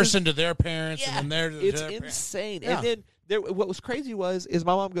 This It person is- to their parents Yeah, and then it's their parents. insane. Yeah. And then what was crazy is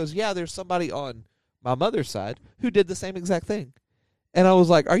my mom goes, "Yeah, there's somebody on my mother's side who did the same exact thing." And I was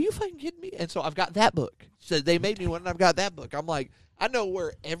like, "Are you fucking kidding me?" And so I've got that book. So they made me one, and I've got that book. I'm like, I know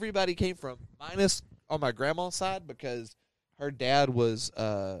where everybody came from, minus on my grandma's side because her dad was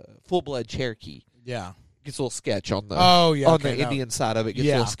full blood Cherokee. Yeah. Gets a little sketch on the Oh yeah. on okay, the no. Indian side of it. Gets a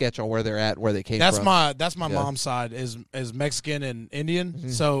Yeah. little sketch on where they're at, and where they came That's from. my Yeah. mom's side is Mexican and Indian, Mhm.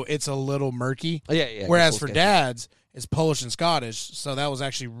 so it's a little murky. Oh, yeah. Whereas gets a for little sketchy. dad's, it's Polish and Scottish, so that was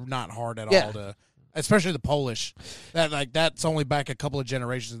actually not hard at Yeah. all to, especially the Polish. That's only back a couple of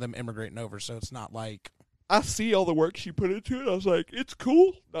generations of them immigrating over, so it's not like I see all the work she put into it. I was like, it's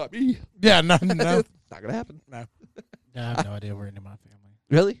cool, not me. yeah, no, Not gonna happen. Yeah, I have no idea where any of my family.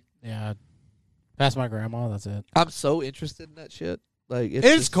 Really? Yeah, past my grandma. That's it. I'm so interested in that shit. Like It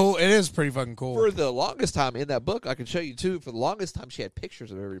is just- cool. It is pretty fucking cool. For the longest time in that book, I can show you too. For the longest time, she had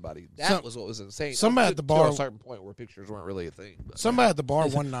pictures of everybody. That was what was insane. somebody Up at the to bar- a certain point where pictures weren't really a thing. But Somebody at the bar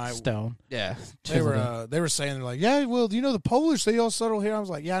one night, Stone. yeah, they were saying, they're like, yeah, well, do you know the Polish? They all settled here. I was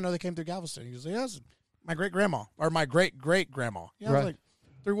like, yeah, I know they came through Galveston. He goes, yeah, that's my great grandma or my great great grandma. Yeah, I was Right. like,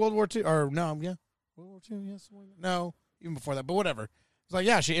 through World War II or no, yeah, World War II, yes, no, even before that, but whatever. It's like,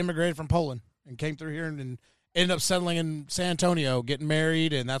 yeah, she immigrated from Poland and came through here and ended up settling in San Antonio, getting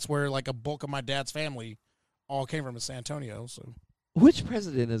married, and that's where like a bulk of my dad's family all came from in San Antonio. So which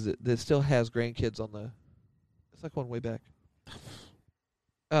president is it that still has grandkids on the? It's like one way back.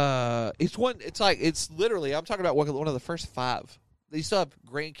 It's one. It's like it's literally. I'm talking about one of the first 5. They still have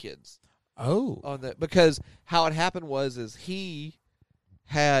grandkids. On that because how it happened is he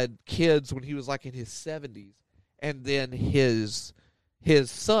had kids when he was like in his 70s, and then his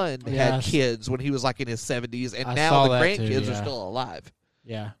son had Yes. kids when he was like in his 70s, and I now saw the that too, grandkids are yeah. still alive.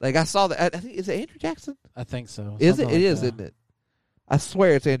 Yeah, Like I saw that. I think is it Andrew Jackson? I think so. Is Something it? It like is, that. isn't it? I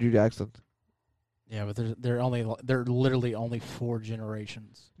swear it's Andrew Jackson. Yeah, but they're literally only 4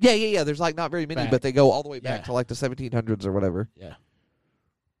 generations. Yeah. There's like not very many, Back. but they go all the way back Yeah. to like the 1700s or whatever. Yeah,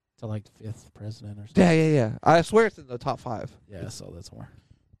 to like the 5th president or something. Yeah. I swear it's in the top 5. Yeah, I saw that somewhere.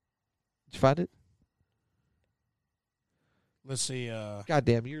 Did you find it? let's see. God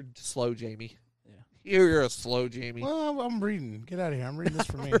damn, you're slow, Jamie. Yeah. You're a slow Jamie. Well, I'm reading. Get out of here. I'm reading this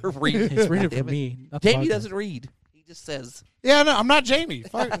for me. Read. He's reading God for damn it. me. not the Jamie podcast. doesn't read. He just says. Yeah, no, I'm not Jamie.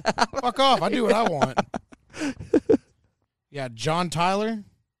 Fuck off. I do what I want. Yeah, John Tyler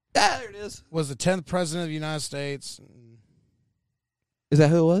Ah, there it is. was the 10th president of the United States. Is that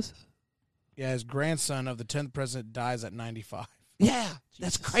who it was? Yeah, his grandson of the 10th president dies at 95. Yeah.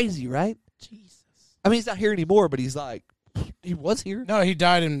 That's Jesus. crazy, right? Jesus. I mean, he's not here anymore, but he's like, he was here. No, he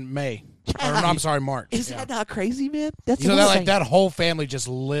died in May. Or, no, I'm sorry, March. Is Yeah. that not crazy, man? That's So that insane. like that whole family just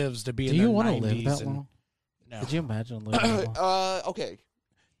lives to be Do in you their want 90s. to live that and- long? No. Could you imagine living that long? Okay.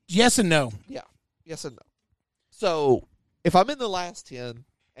 Yes and no. Yes and no. So, if I'm in the last 10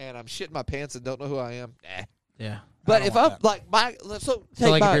 and I'm shitting my pants and don't know who I am, Yeah. But I if don't I'm want like my So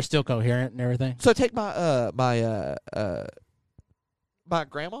like if you're still coherent and everything. so take my my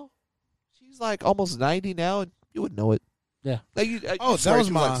grandma. She's like almost 90 now, and you wouldn't know it. Yeah. Like Oh, swear that was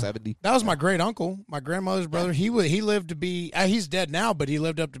she my like 70. That was my great uncle, my grandmother's brother. He lived to be. He's dead now, but he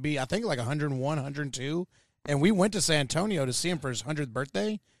lived up to be, I think, like 101, 102. And we went to San Antonio to see him for his 100th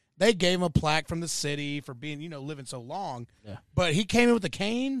birthday. They gave him a plaque from the city for being, living so long. Yeah. But he came in with a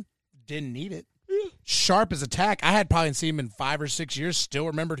cane, didn't need it. Sharp as a tack. I had probably seen him in 5 or 6 years. Still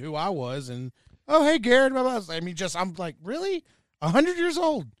remembered who I was. And hey, Garrett. Blah, blah. I mean, I'm like, really, 100 years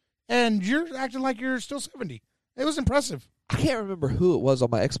old, and you're acting like you're still 70. It was impressive. I can't remember who it was on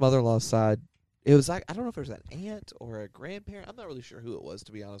my ex-mother-in-law's side. It was like, I don't know if it was an aunt or a grandparent. I'm not really sure who it was,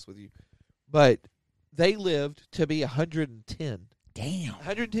 to be honest with you. But they lived to be 110. Damn.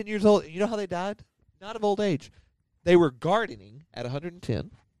 110 years old. You know how they died? Not of old age. They were gardening at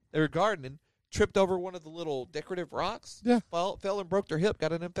 110. They were gardening, tripped over one of the little decorative rocks, fell and broke their hip,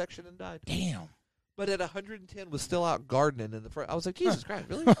 got an infection, and died. Damn. But at 110 was still out gardening in the front. I was like, Jesus Christ,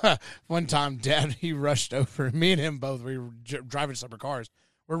 really? One time, Dad, he rushed over. Me and him both, we were driving separate cars.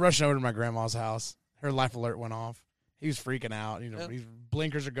 We're rushing over to my grandma's house. Her life alert went off. He was freaking out. His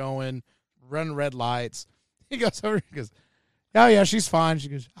blinkers are going, running red lights. He goes over, he goes, oh, yeah, she's fine. She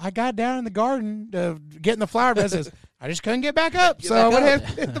goes, I got down in the garden to get in the flower bed. Says, I just couldn't get back up, so I went ahead and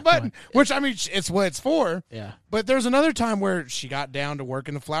hit the button. Which, I mean, it's what it's for. Yeah. But there's another time where she got down to work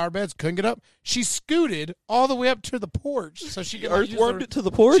in the flower beds, couldn't get up. She scooted all the way up to the porch, so she could Earthwormed it to the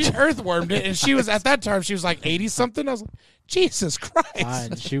porch? She earthwormed it, and she was, at that time, she was like 80-something. I was like, Jesus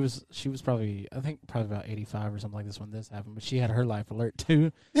Christ. She was probably, I think, about 85 or something like this when this happened, but she had her life alert,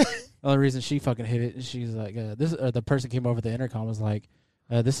 too. The only reason she fucking hit it, she's like, the person came over the intercom was like,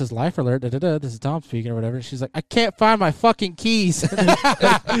 this is life alert, this is Tom speaking or whatever. And she's like, I can't find my fucking keys.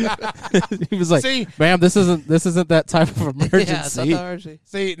 He was like, See, ma'am, this isn't that type of emergency. Yeah,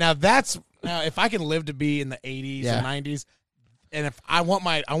 see, now if I can live to be in the 80s and 90s, and if I want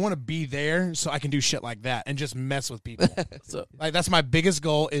to be there so I can do shit like that and just mess with people. So, like, that's my biggest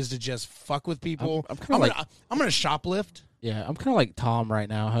goal, is to just fuck with people. I'm gonna shoplift. Yeah, I'm kind of like Tom right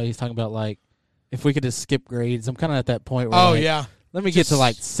now, how he's talking about, like, if we could just skip grades. I'm kind of at that point where, let me get to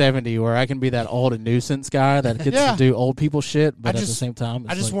like 70 where I can be that old and nuisance guy that gets to do old people shit, but at the same time,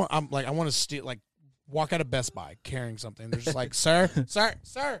 I want to steal, like, walk out of Best Buy carrying something. They're just like, sir,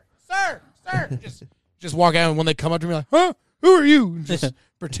 just walk out, and when they come up to me, like, huh, who are you? And just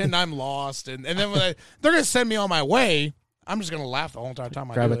pretend I'm lost, and then when they're gonna send me on my way, I'm just gonna laugh the whole entire time.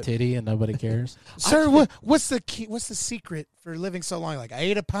 Grab a titty and nobody cares. Sir, what's the key? What's the secret for living so long? Like, I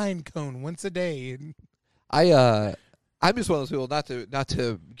ate a pine cone once a day. I'm just one of those people, not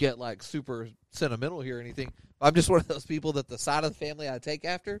to get like super sentimental here or anything. I'm just one of those people that the side of the family I take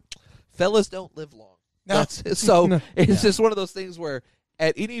after, fellas don't live long. No. It's just one of those things where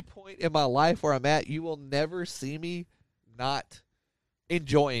at any point in my life where I'm at, you will never see me not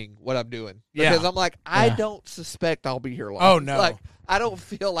enjoying what I'm doing. Because I'm like, I don't suspect I'll be here long. Oh, no. Like, I don't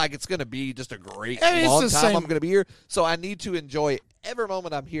feel like it's going to be just a great And long time I'm going to be here. So I need to enjoy every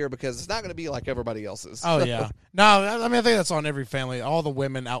moment I'm here because it's not going to be like everybody else's. Oh, yeah. No, I mean, I think that's on every family. All the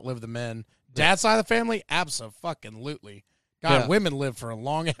women outlive the men. Dad's side of the family, abso-fucking-lutely. God, women live for a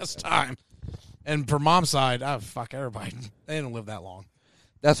long-ass time. And for mom's side, fuck everybody. They don't live that long.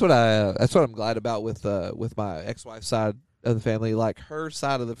 That's what I'm glad about with my ex-wife's side of the family. Like, her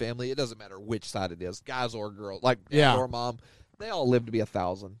side of the family, it doesn't matter which side it is, guys or girls, like dad or mom, they all live to be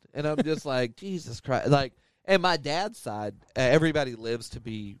 1,000. And I'm just like, Jesus Christ. Like, and my dad's side, everybody lives to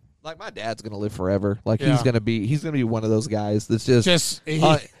be, like, my dad's gonna live forever. Like, he's gonna be one of those guys that's just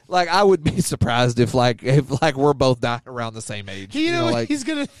like, I would be surprised if we're both dying around the same age. You know like, he's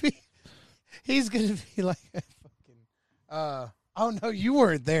gonna be like a fucking oh no, you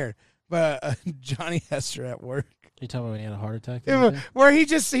weren't there, but Johnny Hester at work. You talking about when he had a heart attack? Where he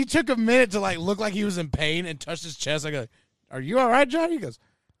took a minute to like look like he was in pain and touched his chest. I go, "Are you all right, Johnny?" He goes,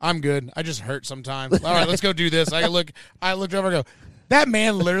 "I'm good. I just hurt sometimes." All right, let's go do this. I looked over and go, that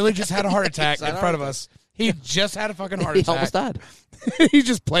man literally just had a heart attack in front of us. He just had a fucking heart attack. He almost died. He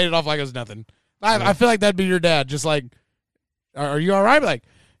just played it off like it was nothing. I feel like that'd be your dad. Just like, are you all right? Like,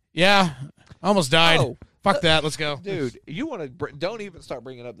 yeah, I almost died. Oh, fuck that. Let's go. Dude, you want to don't even start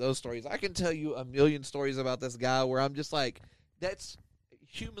bringing up those stories. I can tell you a million stories about this guy where I'm just like, that's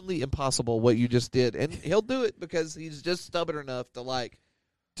humanly impossible what you just did. And he'll do it because he's just stubborn enough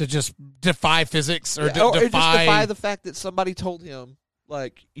to just defy physics or just defy the fact that somebody told him,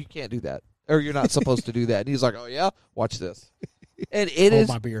 like, you can't do that or you're not supposed to do that. And he's like, oh, yeah? Watch this. And it is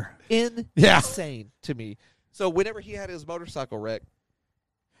my beer. insane to me. So whenever he had his motorcycle wreck,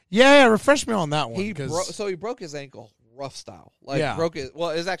 Yeah, refresh me on that one. He broke his ankle rough style. Like Yeah. broke it. Well,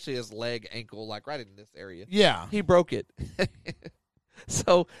 it was actually his leg, ankle, like right in this area. Yeah. He broke it.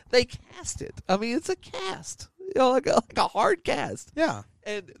 So they cast it. I mean, it's a cast. Like a hard cast. Yeah.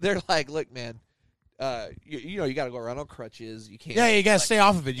 And they're like, look, man, you got to go around on crutches. You can't. Yeah, you got to stay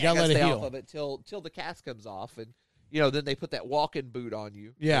off of it. You got to let it stay heal. off of it till the cast comes off, and then they put that walking boot on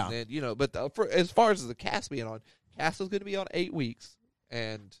you. Yeah. And then but as far as the cast being on, cast is going to be on 8 weeks,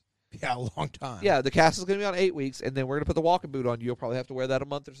 and Yeah, a long time. yeah, the cast is going to be on 8 weeks, and then we're going to put the walking boot on you. You'll probably have to wear that a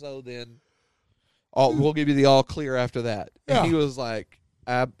month or so. Then, we'll give you the all clear after that. And Yeah. he was like,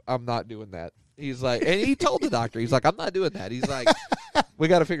 I'm not doing that. He's like, and he told the doctor, he's like, I'm not doing that. He's like, we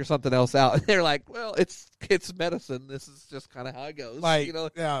got to figure something else out. And they're like, well, it's medicine. This is just kind of how it goes. Like,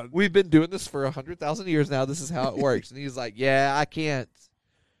 yeah. We've been doing this for 100,000 years now. This is how it works. And he's like, yeah, I can't.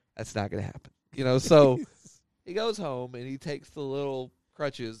 That's not going to happen. So he goes home and he takes the little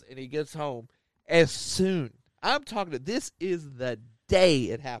crutches and he gets home as soon. I'm talking to this is the day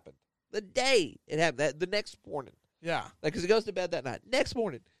it happened. The day it happened. The next morning. Yeah. Because he goes to bed that night. Next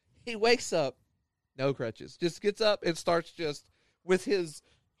morning, he wakes up, no crutches. Just gets up and starts just, with his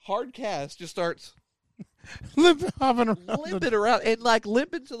hard cast, just starts Hopping around. limping around. And like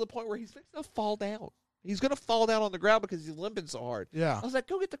limping to the point where he's going to fall down. He's going to fall down on the ground because he's limping so hard. Yeah. I was like,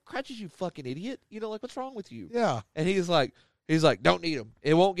 go get the crutches, you fucking idiot. Like, what's wrong with you? Yeah. And he's like, don't need them.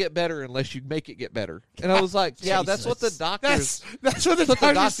 It won't get better unless you make it get better. And I was like, yeah, that's what the doctors. That's what the That's what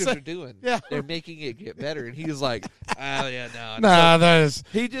the doctors doctors say. are doing. Yeah. They're making it get better. And he was like, oh yeah, no. Nah, that is.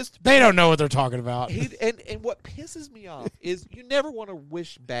 He just They don't know what they're talking about. and what pisses me off is you never want to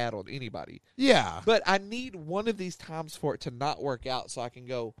wish bad on anybody. Yeah. But I need one of these times for it to not work out so I can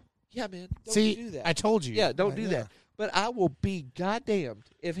go, yeah, man, don't See, do that. I told you. Yeah, don't do Yeah. that. But I will be goddamned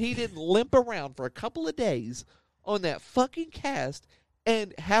if he didn't limp around for a couple of days on that fucking cast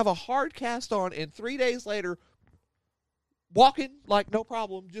and have a hard cast on, and 3 days later, walking like no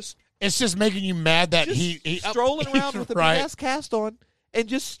problem, It's just making you mad that just he strolling around with a right. big ass cast on, and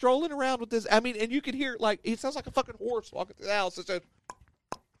just strolling around with this. I mean, and you can hear it sounds like a fucking horse walking through the house. It's just,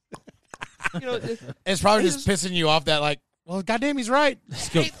 It's probably It's just pissing you off that, like, well, goddamn, he's right.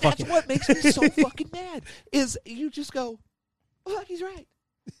 that's what makes me so fucking mad. Is you just go, oh, fuck, he's right.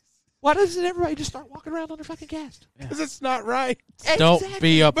 Why doesn't everybody just start walking around on their fucking cast? Because it's not right. Don't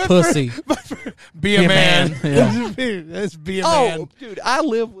be a But pussy. Be a man. Yeah. Let's be a Oh, man. dude, I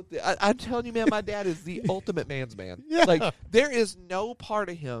live with I'm telling you, man, my dad is the ultimate man's man. Yeah. Like, there is no part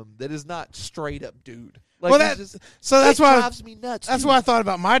of him that is not straight up dude. Like, Well, he's that's it why drives me nuts. that's dude. what I thought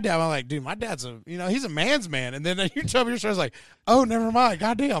about my dad. I'm like, dude, my dad's he's a man's man. And then you tell me your story, I was like, oh, never mind.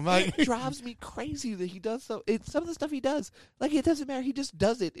 Goddamn. Like, It drives me crazy that he does some of the stuff he does. Like, it doesn't matter. He just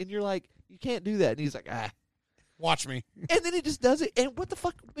does it, and you're like, you can't do that. And he's like, watch me. and then he just does it. And what the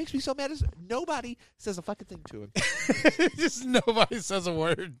fuck makes me so mad is nobody says a fucking thing to him. Just nobody says a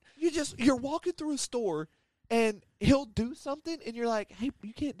word. You're walking through a store. And he'll do something, and you're like, hey,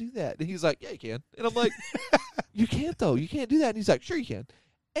 you can't do that. And he's like, yeah, you can. And I'm like, you can't, though. You can't do that. And he's like, sure you can.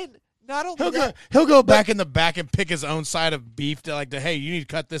 And not only He'll go back in the back and pick his own side of beef to hey, you need to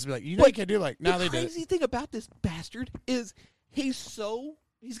cut this. Be like, you can't do it. Like, no, the they did. crazy thing about this bastard is he's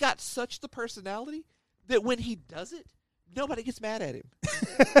got such the personality that when he does it, nobody gets mad at him.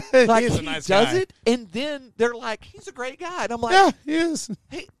 Like, He's a he nice does guy. it, and then they're like, he's a great guy. And I'm like, Yeah, he is.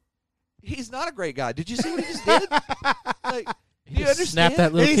 hey, he's not a great guy. Did you see what he just did? Like, do you understand? Snap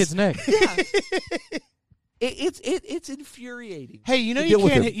that little He's- kid's neck. Yeah. It's infuriating. Hey, you know to you deal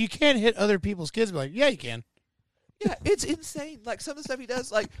with can't him. you can't hit other people's kids. Be like, yeah, you can. Yeah, it's insane. Like some of the stuff he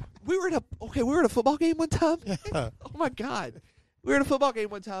does. Like we were at a football game one time. Oh my god, we were at a football game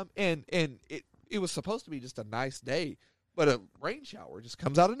one time, and it was supposed to be just a nice day, but a rain shower just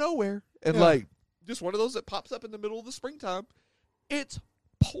comes out of nowhere, and like just one of those that pops up in the middle of the springtime. It's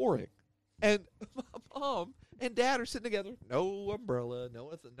pouring, and my mom and dad are sitting together, no umbrella,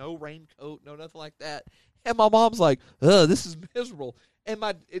 no raincoat, no nothing like that. And my mom's like, "Ugh, this is miserable." And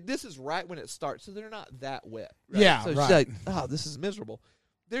this is right when it starts, so they're not that wet. Right? Yeah, so right. she's like, "Oh, this is miserable."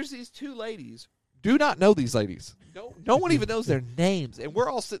 There's these two ladies. Do not know these ladies. No one even knows their names, and we're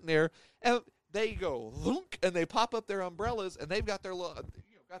all sitting there, and they go lunk, and they pop up their umbrellas, and they've got their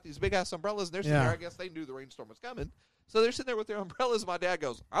got these big ass umbrellas, and they're sitting Yeah. there. I guess they knew the rainstorm was coming, so they're sitting there with their umbrellas. My dad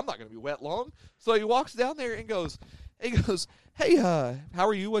goes, "I'm not going to be wet long," so he walks down there and goes. He goes, "Hey, how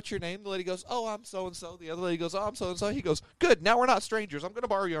are you? What's your name?" The lady goes, "Oh, I'm so-and-so." The other lady goes, "Oh, I'm so-and-so." He goes, "Good, now we're not strangers. I'm going to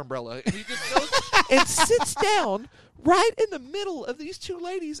borrow your umbrella." And he just goes and sits down right in the middle of these two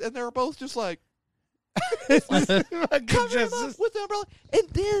ladies, and they're both just like, covering them up with the umbrella. And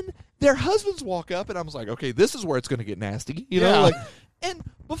then their husbands walk up, and I was like, okay, this is where it's going to get nasty. You know, Yeah. like, And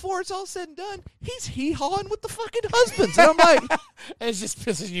before it's all said and done, he's hee-hawing with the fucking husbands. And I'm like, It's just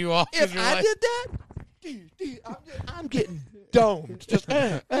pissing you off. if you're I like, did that, I'm getting domed. Just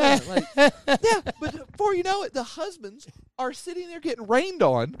like, yeah, but before you know it, the husbands are sitting there getting rained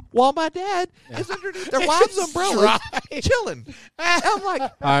on while my dad is underneath their wives' umbrellas chilling. And I'm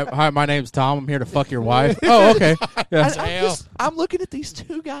like, Hi, my name's Tom. I'm here to fuck your wife. Oh, okay. Yeah. I'm looking at these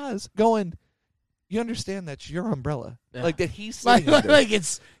two guys going, you understand that's your umbrella. Yeah. Like that he's like, sitting under.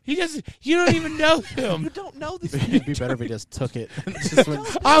 he doesn't. You don't even know him. You don't know this. It'd be better if he just took it. Just went,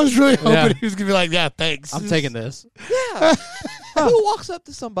 I was really hoping Yeah. he was gonna be like, "Yeah, thanks." I'm taking this. Yeah. Who walks up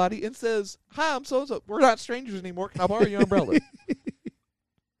to somebody and says, "Hi, I'm so-and-so. We're not strangers anymore. Can I borrow your umbrella?"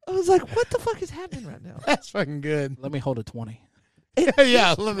 I was like, what the fuck is happening right now? That's fucking good. Let me hold a 20. It Yeah,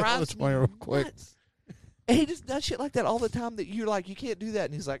 just let me drives hold this one real me quick. nuts. And he just does shit like that all the time that you're like, you can't do that.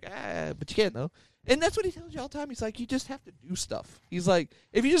 And he's like, but you can, though. And that's what he tells you all the time. He's like, you just have to do stuff. He's like,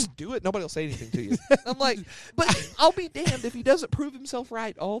 if you just do it, nobody will say anything to you. I'm like, but I'll be damned if he doesn't prove himself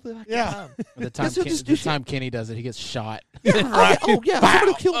right all the fucking time. The time, he'll just do shit. Kenny does it, he gets shot. Yeah, Right. oh, yeah. Somebody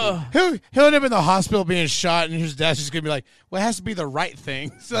will kill me. He'll end up in the hospital being shot, and his dad's just gonna be like, "Well, it has to be the right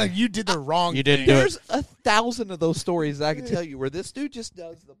thing." It's like you did the wrong. You didn't thing. do it. There's 1,000 of those stories that I can tell you where this dude just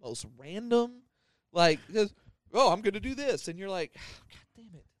does the most random, like, just, oh, I'm going to do this. And you're like, God damn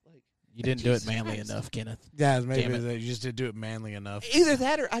it. Like, You didn't do it Jesus manly Christ. enough, Kenneth. Yeah, maybe Damn it. that you just didn't do it manly enough. Either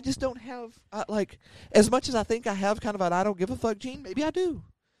that or I just don't have, like, as much as I think I have kind of an I don't give a fuck gene, maybe I do.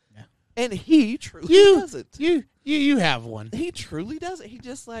 Yeah. And he truly You- doesn't. You have one. He truly doesn't. He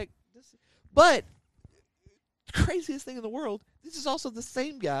just like, this. But craziest thing in the world, this is also the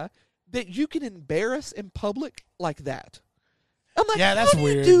same guy that you can embarrass in public like that. I'm like, Yeah, that's how do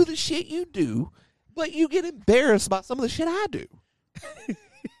weird. you do the shit you do, but you get embarrassed by some of the shit I do?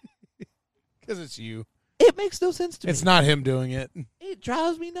 Because it's you. It makes no sense to It's me. not him doing it. It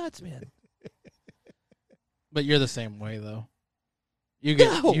drives me nuts, man. But you're the same way though. You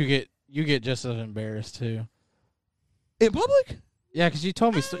get No. you get just as embarrassed too. In public? Yeah, because you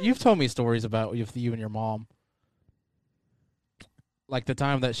told me you've told me stories about you and your mom. Like the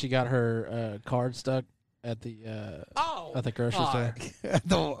time that she got her card stuck at the Oh, grocery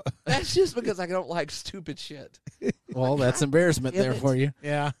store. that's just because I don't like stupid shit. Well, that's embarrassment Damn there it. for you.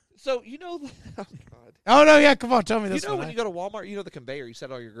 Yeah. So you know, oh god, Oh no! Yeah, come on, tell me you this know one. when you go to Walmart, you know the conveyor you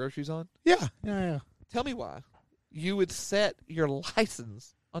set all your groceries on. Yeah, yeah. Tell me why you would set your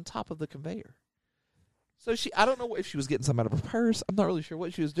license on top of the conveyor. So I don't know if she was getting some out of her purse. I'm not really sure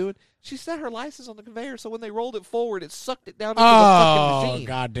what she was doing. She set her license on the conveyor, so when they rolled it forward, it sucked it down into the fucking Oh, machine.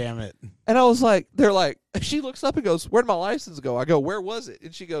 god damn it! And I was like, they're like, she looks up and goes, "Where'd my license go?" I go, "Where was it?"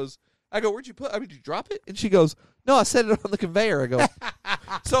 And she goes, I go, "Where'd you put? Did you drop it?" And she goes, "No, I set it on the conveyor." I go,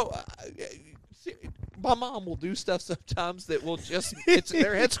 so. My mom will do stuff sometimes that will just,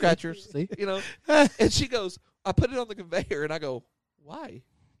 they're head scratchers, See? you know? And she goes, "I put it on the conveyor." And I go, "Why?"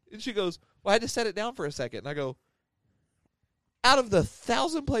 And she goes, "Well, I had to set it down for a second." And I go, out of the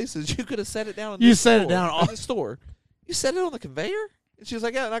 1,000 places you could have set it down in You this set it store, down in the store, you set it on the conveyor? And she was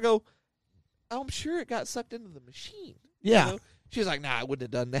like, "Yeah." And I go, "I'm sure it got sucked into the machine." Yeah. You know? She was like, "Nah, I wouldn't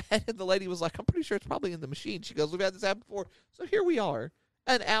have done that." And the lady was like, "I'm pretty sure it's probably in the machine." She goes, "We've had this happen before." So here we are,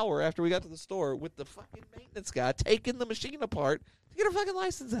 an hour after we got to the store with the fucking maintenance guy taking the machine apart to get her fucking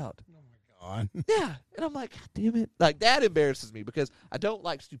license out. God. Yeah. And I'm like, God damn it. Like, that embarrasses me because I don't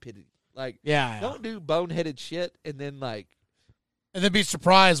like stupidity. Like, Yeah. don't do boneheaded shit and then, like, And then be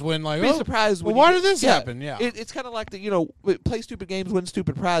surprised when like, be oh, surprised when well, why you did this yeah. happen? Yeah. It's kind of like play stupid games, win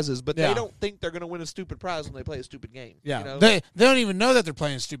stupid prizes, but Yeah. they don't think they're going to win a stupid prize when they play a stupid game. yeah. You know? They don't even know that they're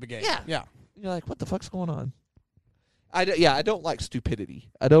playing a stupid game. Yeah. Yeah. You're like, what the fuck's going on? I don't like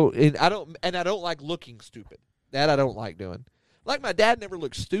stupidity. I don't like looking stupid. That I don't like doing. Like my dad never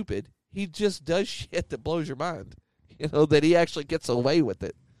looks stupid. He just does shit that blows your mind. You know, that he actually gets away with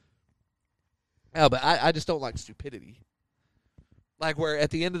it. Yeah, but I just don't like stupidity. Like where at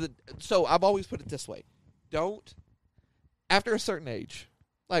the end of so I've always put it this way. Don't, after a certain age,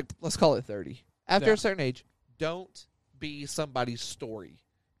 like let's call it 30, after Yeah. a certain age, don't be somebody's story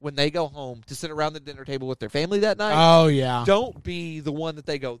when they go home to sit around the dinner table with their family that night. Oh yeah. Don't be the one that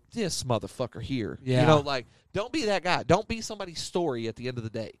they go, "This motherfucker here." Yeah. You know, like, don't be that guy. Don't be somebody's story at the end of the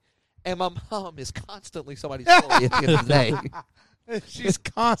day. And my mom is constantly somebody's story at the end of the day. She's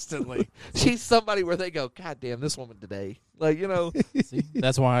constantly. She's somebody where they go, "God damn, this woman today." Like, you know. See,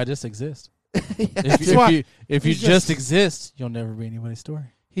 that's why I just exist. That's why If you he's just just- exist, you'll never be anybody's story.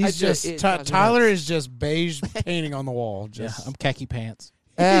 He's just it drives me Tyler nuts. is just beige painting on the wall. Just Yeah, I'm khaki pants.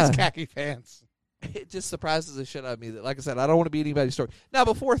 Yeah. he's khaki pants. It just surprises the shit out of me that, like I said, I don't want to be anybody's story. Now,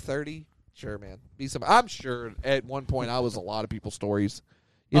 before 30, Sure, man. I'm sure at one point I was a lot of people's stories.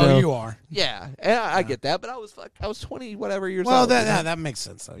 You are. Yeah, and I get that, but I was 20 whatever years Well, old. that makes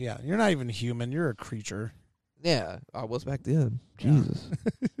sense though. Yeah, you're not even human. You're a creature. Yeah, I was back then. Yeah. Jesus.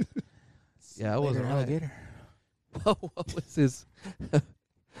 Yeah, I wasn't right. alligator. What was his?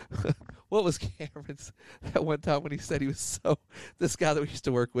 What was Cameron's at one time when he said he was so? This guy that we used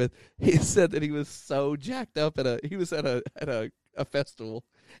to work with, he said that he was so jacked up at a festival,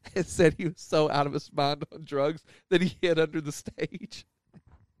 and said he was so out of his mind on drugs that he hid under the stage,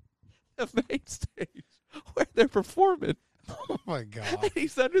 the main stage where they're performing. Oh my God. And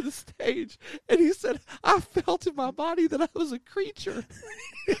he's under the stage, and he said, I felt in my body that I was a creature.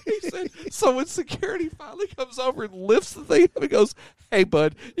 He said, so when security finally comes over and lifts the thing up and goes, hey,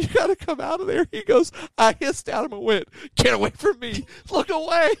 bud, you got to come out of there. He goes, I hissed at him and went, get away from me. Look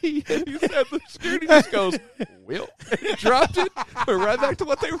away. And he said, the security just goes, Will. And he dropped it, went right back to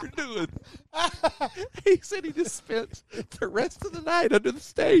what they were doing. He said he just spent the rest of the night under the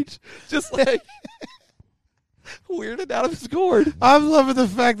stage, just like weirded out of his gourd. I'm loving the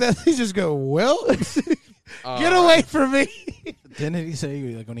fact that they just go, well, get away from me. Didn't he say,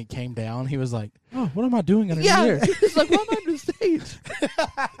 like, when he came down, he was like, oh, what am I doing under Yeah, here? he's like, well, I'm under the stage.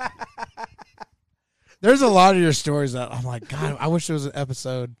 There's a lot of your stories that I'm like, God, I wish there was an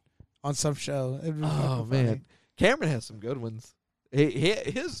episode on some show. It'd be Oh fucking man, funny. Cameron has some good ones.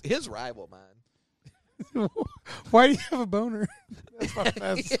 His rival mine. Why do you have a boner?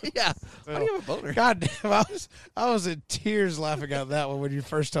 That's Yeah, why do you have a boner? God damn, I was in tears laughing at that one when you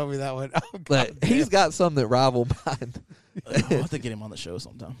first told me that one. Oh, God But damn. he's got some that rival mine. I'll have to get him on the show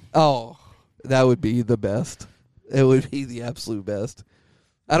sometime. Oh, that would be the best. It would be the absolute best.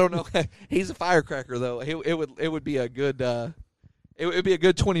 I don't know. He's a firecracker though. It would be a good. It would be a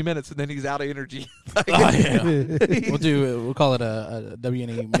good 20 minutes, and then he's out of energy. We'll call it a W&E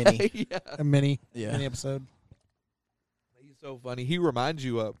mini. Yeah. a mini Yeah. episode. He's so funny. He reminds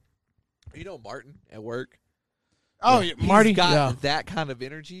you of, Martin at work. Oh, He's Marty. got Yeah. that kind of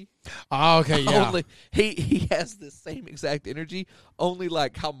energy. Oh, okay. Yeah. Only he has the same exact energy. Only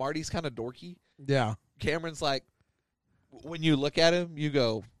like how Marty's kind of dorky. Yeah. Cameron's like, when you look at him, you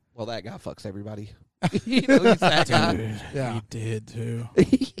go, "Well, that guy fucks everybody." He's that guy. Dude, Yeah. he did too.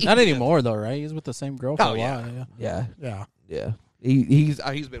 Not anymore though, right? He's with the same girl for a while. Yeah. Yeah, Yeah. yeah.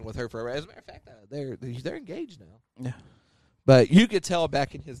 He's been with her forever. As a matter of fact, they're engaged now. Yeah. But you could tell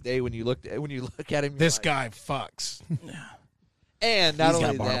back in his day when you look at him, you're This like, guy fucks. and not He's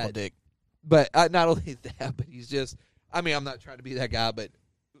only got barnacle that, dick. but not only that, but he's just. I mean, I'm not trying to be that guy, but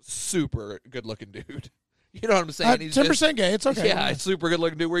super good looking dude. You know what I'm saying? He's 10% gay. It's okay. Yeah, it's super good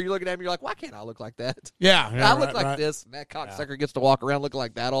looking dude. Where you're looking at him, you're like, why can't I look like that? Yeah. I look right, like right. this, and that cocksucker gets to walk around looking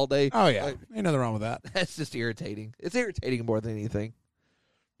like that all day. Oh, yeah. Like, Ain't nothing wrong with that. that's just irritating. It's irritating more than anything.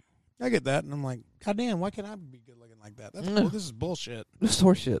 I get that. And I'm like, God damn, why can't I be good looking like that? That's Mm. cool. This is bullshit. This is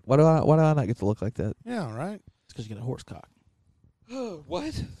horseshit. Why do I not get to look like that? Yeah, right? It's because you get a horse cock.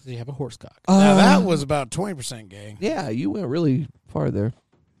 What? You have a horse cock. Now, that was about 20% gay. Yeah, you went really far there.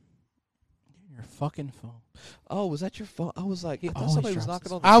 Your fucking phone. Oh, was that your phone? I was like, I thought always somebody was drops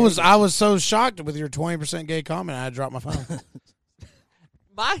knocking on his the I was so shocked with your 20% gay comment, I had to drop my phone.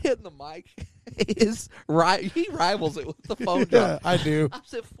 My hitting the mic is right. He rivals it with the phone Yeah, drop. I do. I've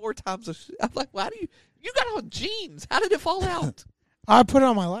said 4 times. I'm like, why do you got on jeans? How did it fall out? I put it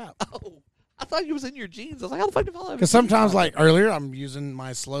on my lap. Oh, I thought it was in your jeans. I was like, how the fuck did it fall out? Because sometimes, like earlier, I'm using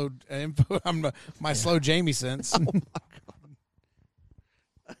my slow info. My slow Jamie sense.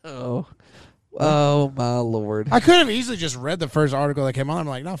 Oh my lord! I could have easily just read the first article that came on. I'm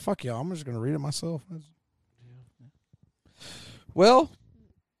like, no, fuck y'all. I'm just gonna read it myself. Well,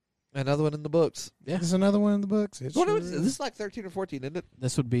 another one in the books. Yeah. There's another one in the books. It What sure is this? This is like 13 or 14, isn't it?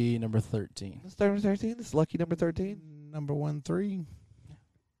 This would be number 13. This is number 13. This is lucky number 13. Number 1-3.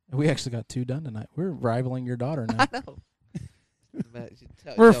 We actually got 2 done tonight. We're rivaling your daughter now. I know. Matt,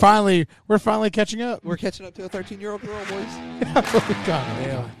 We're finally catching up. we're catching up to a 13-year-old girl, boys. God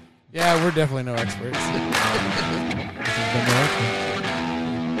damn. Yeah, we're definitely no experts. This has been the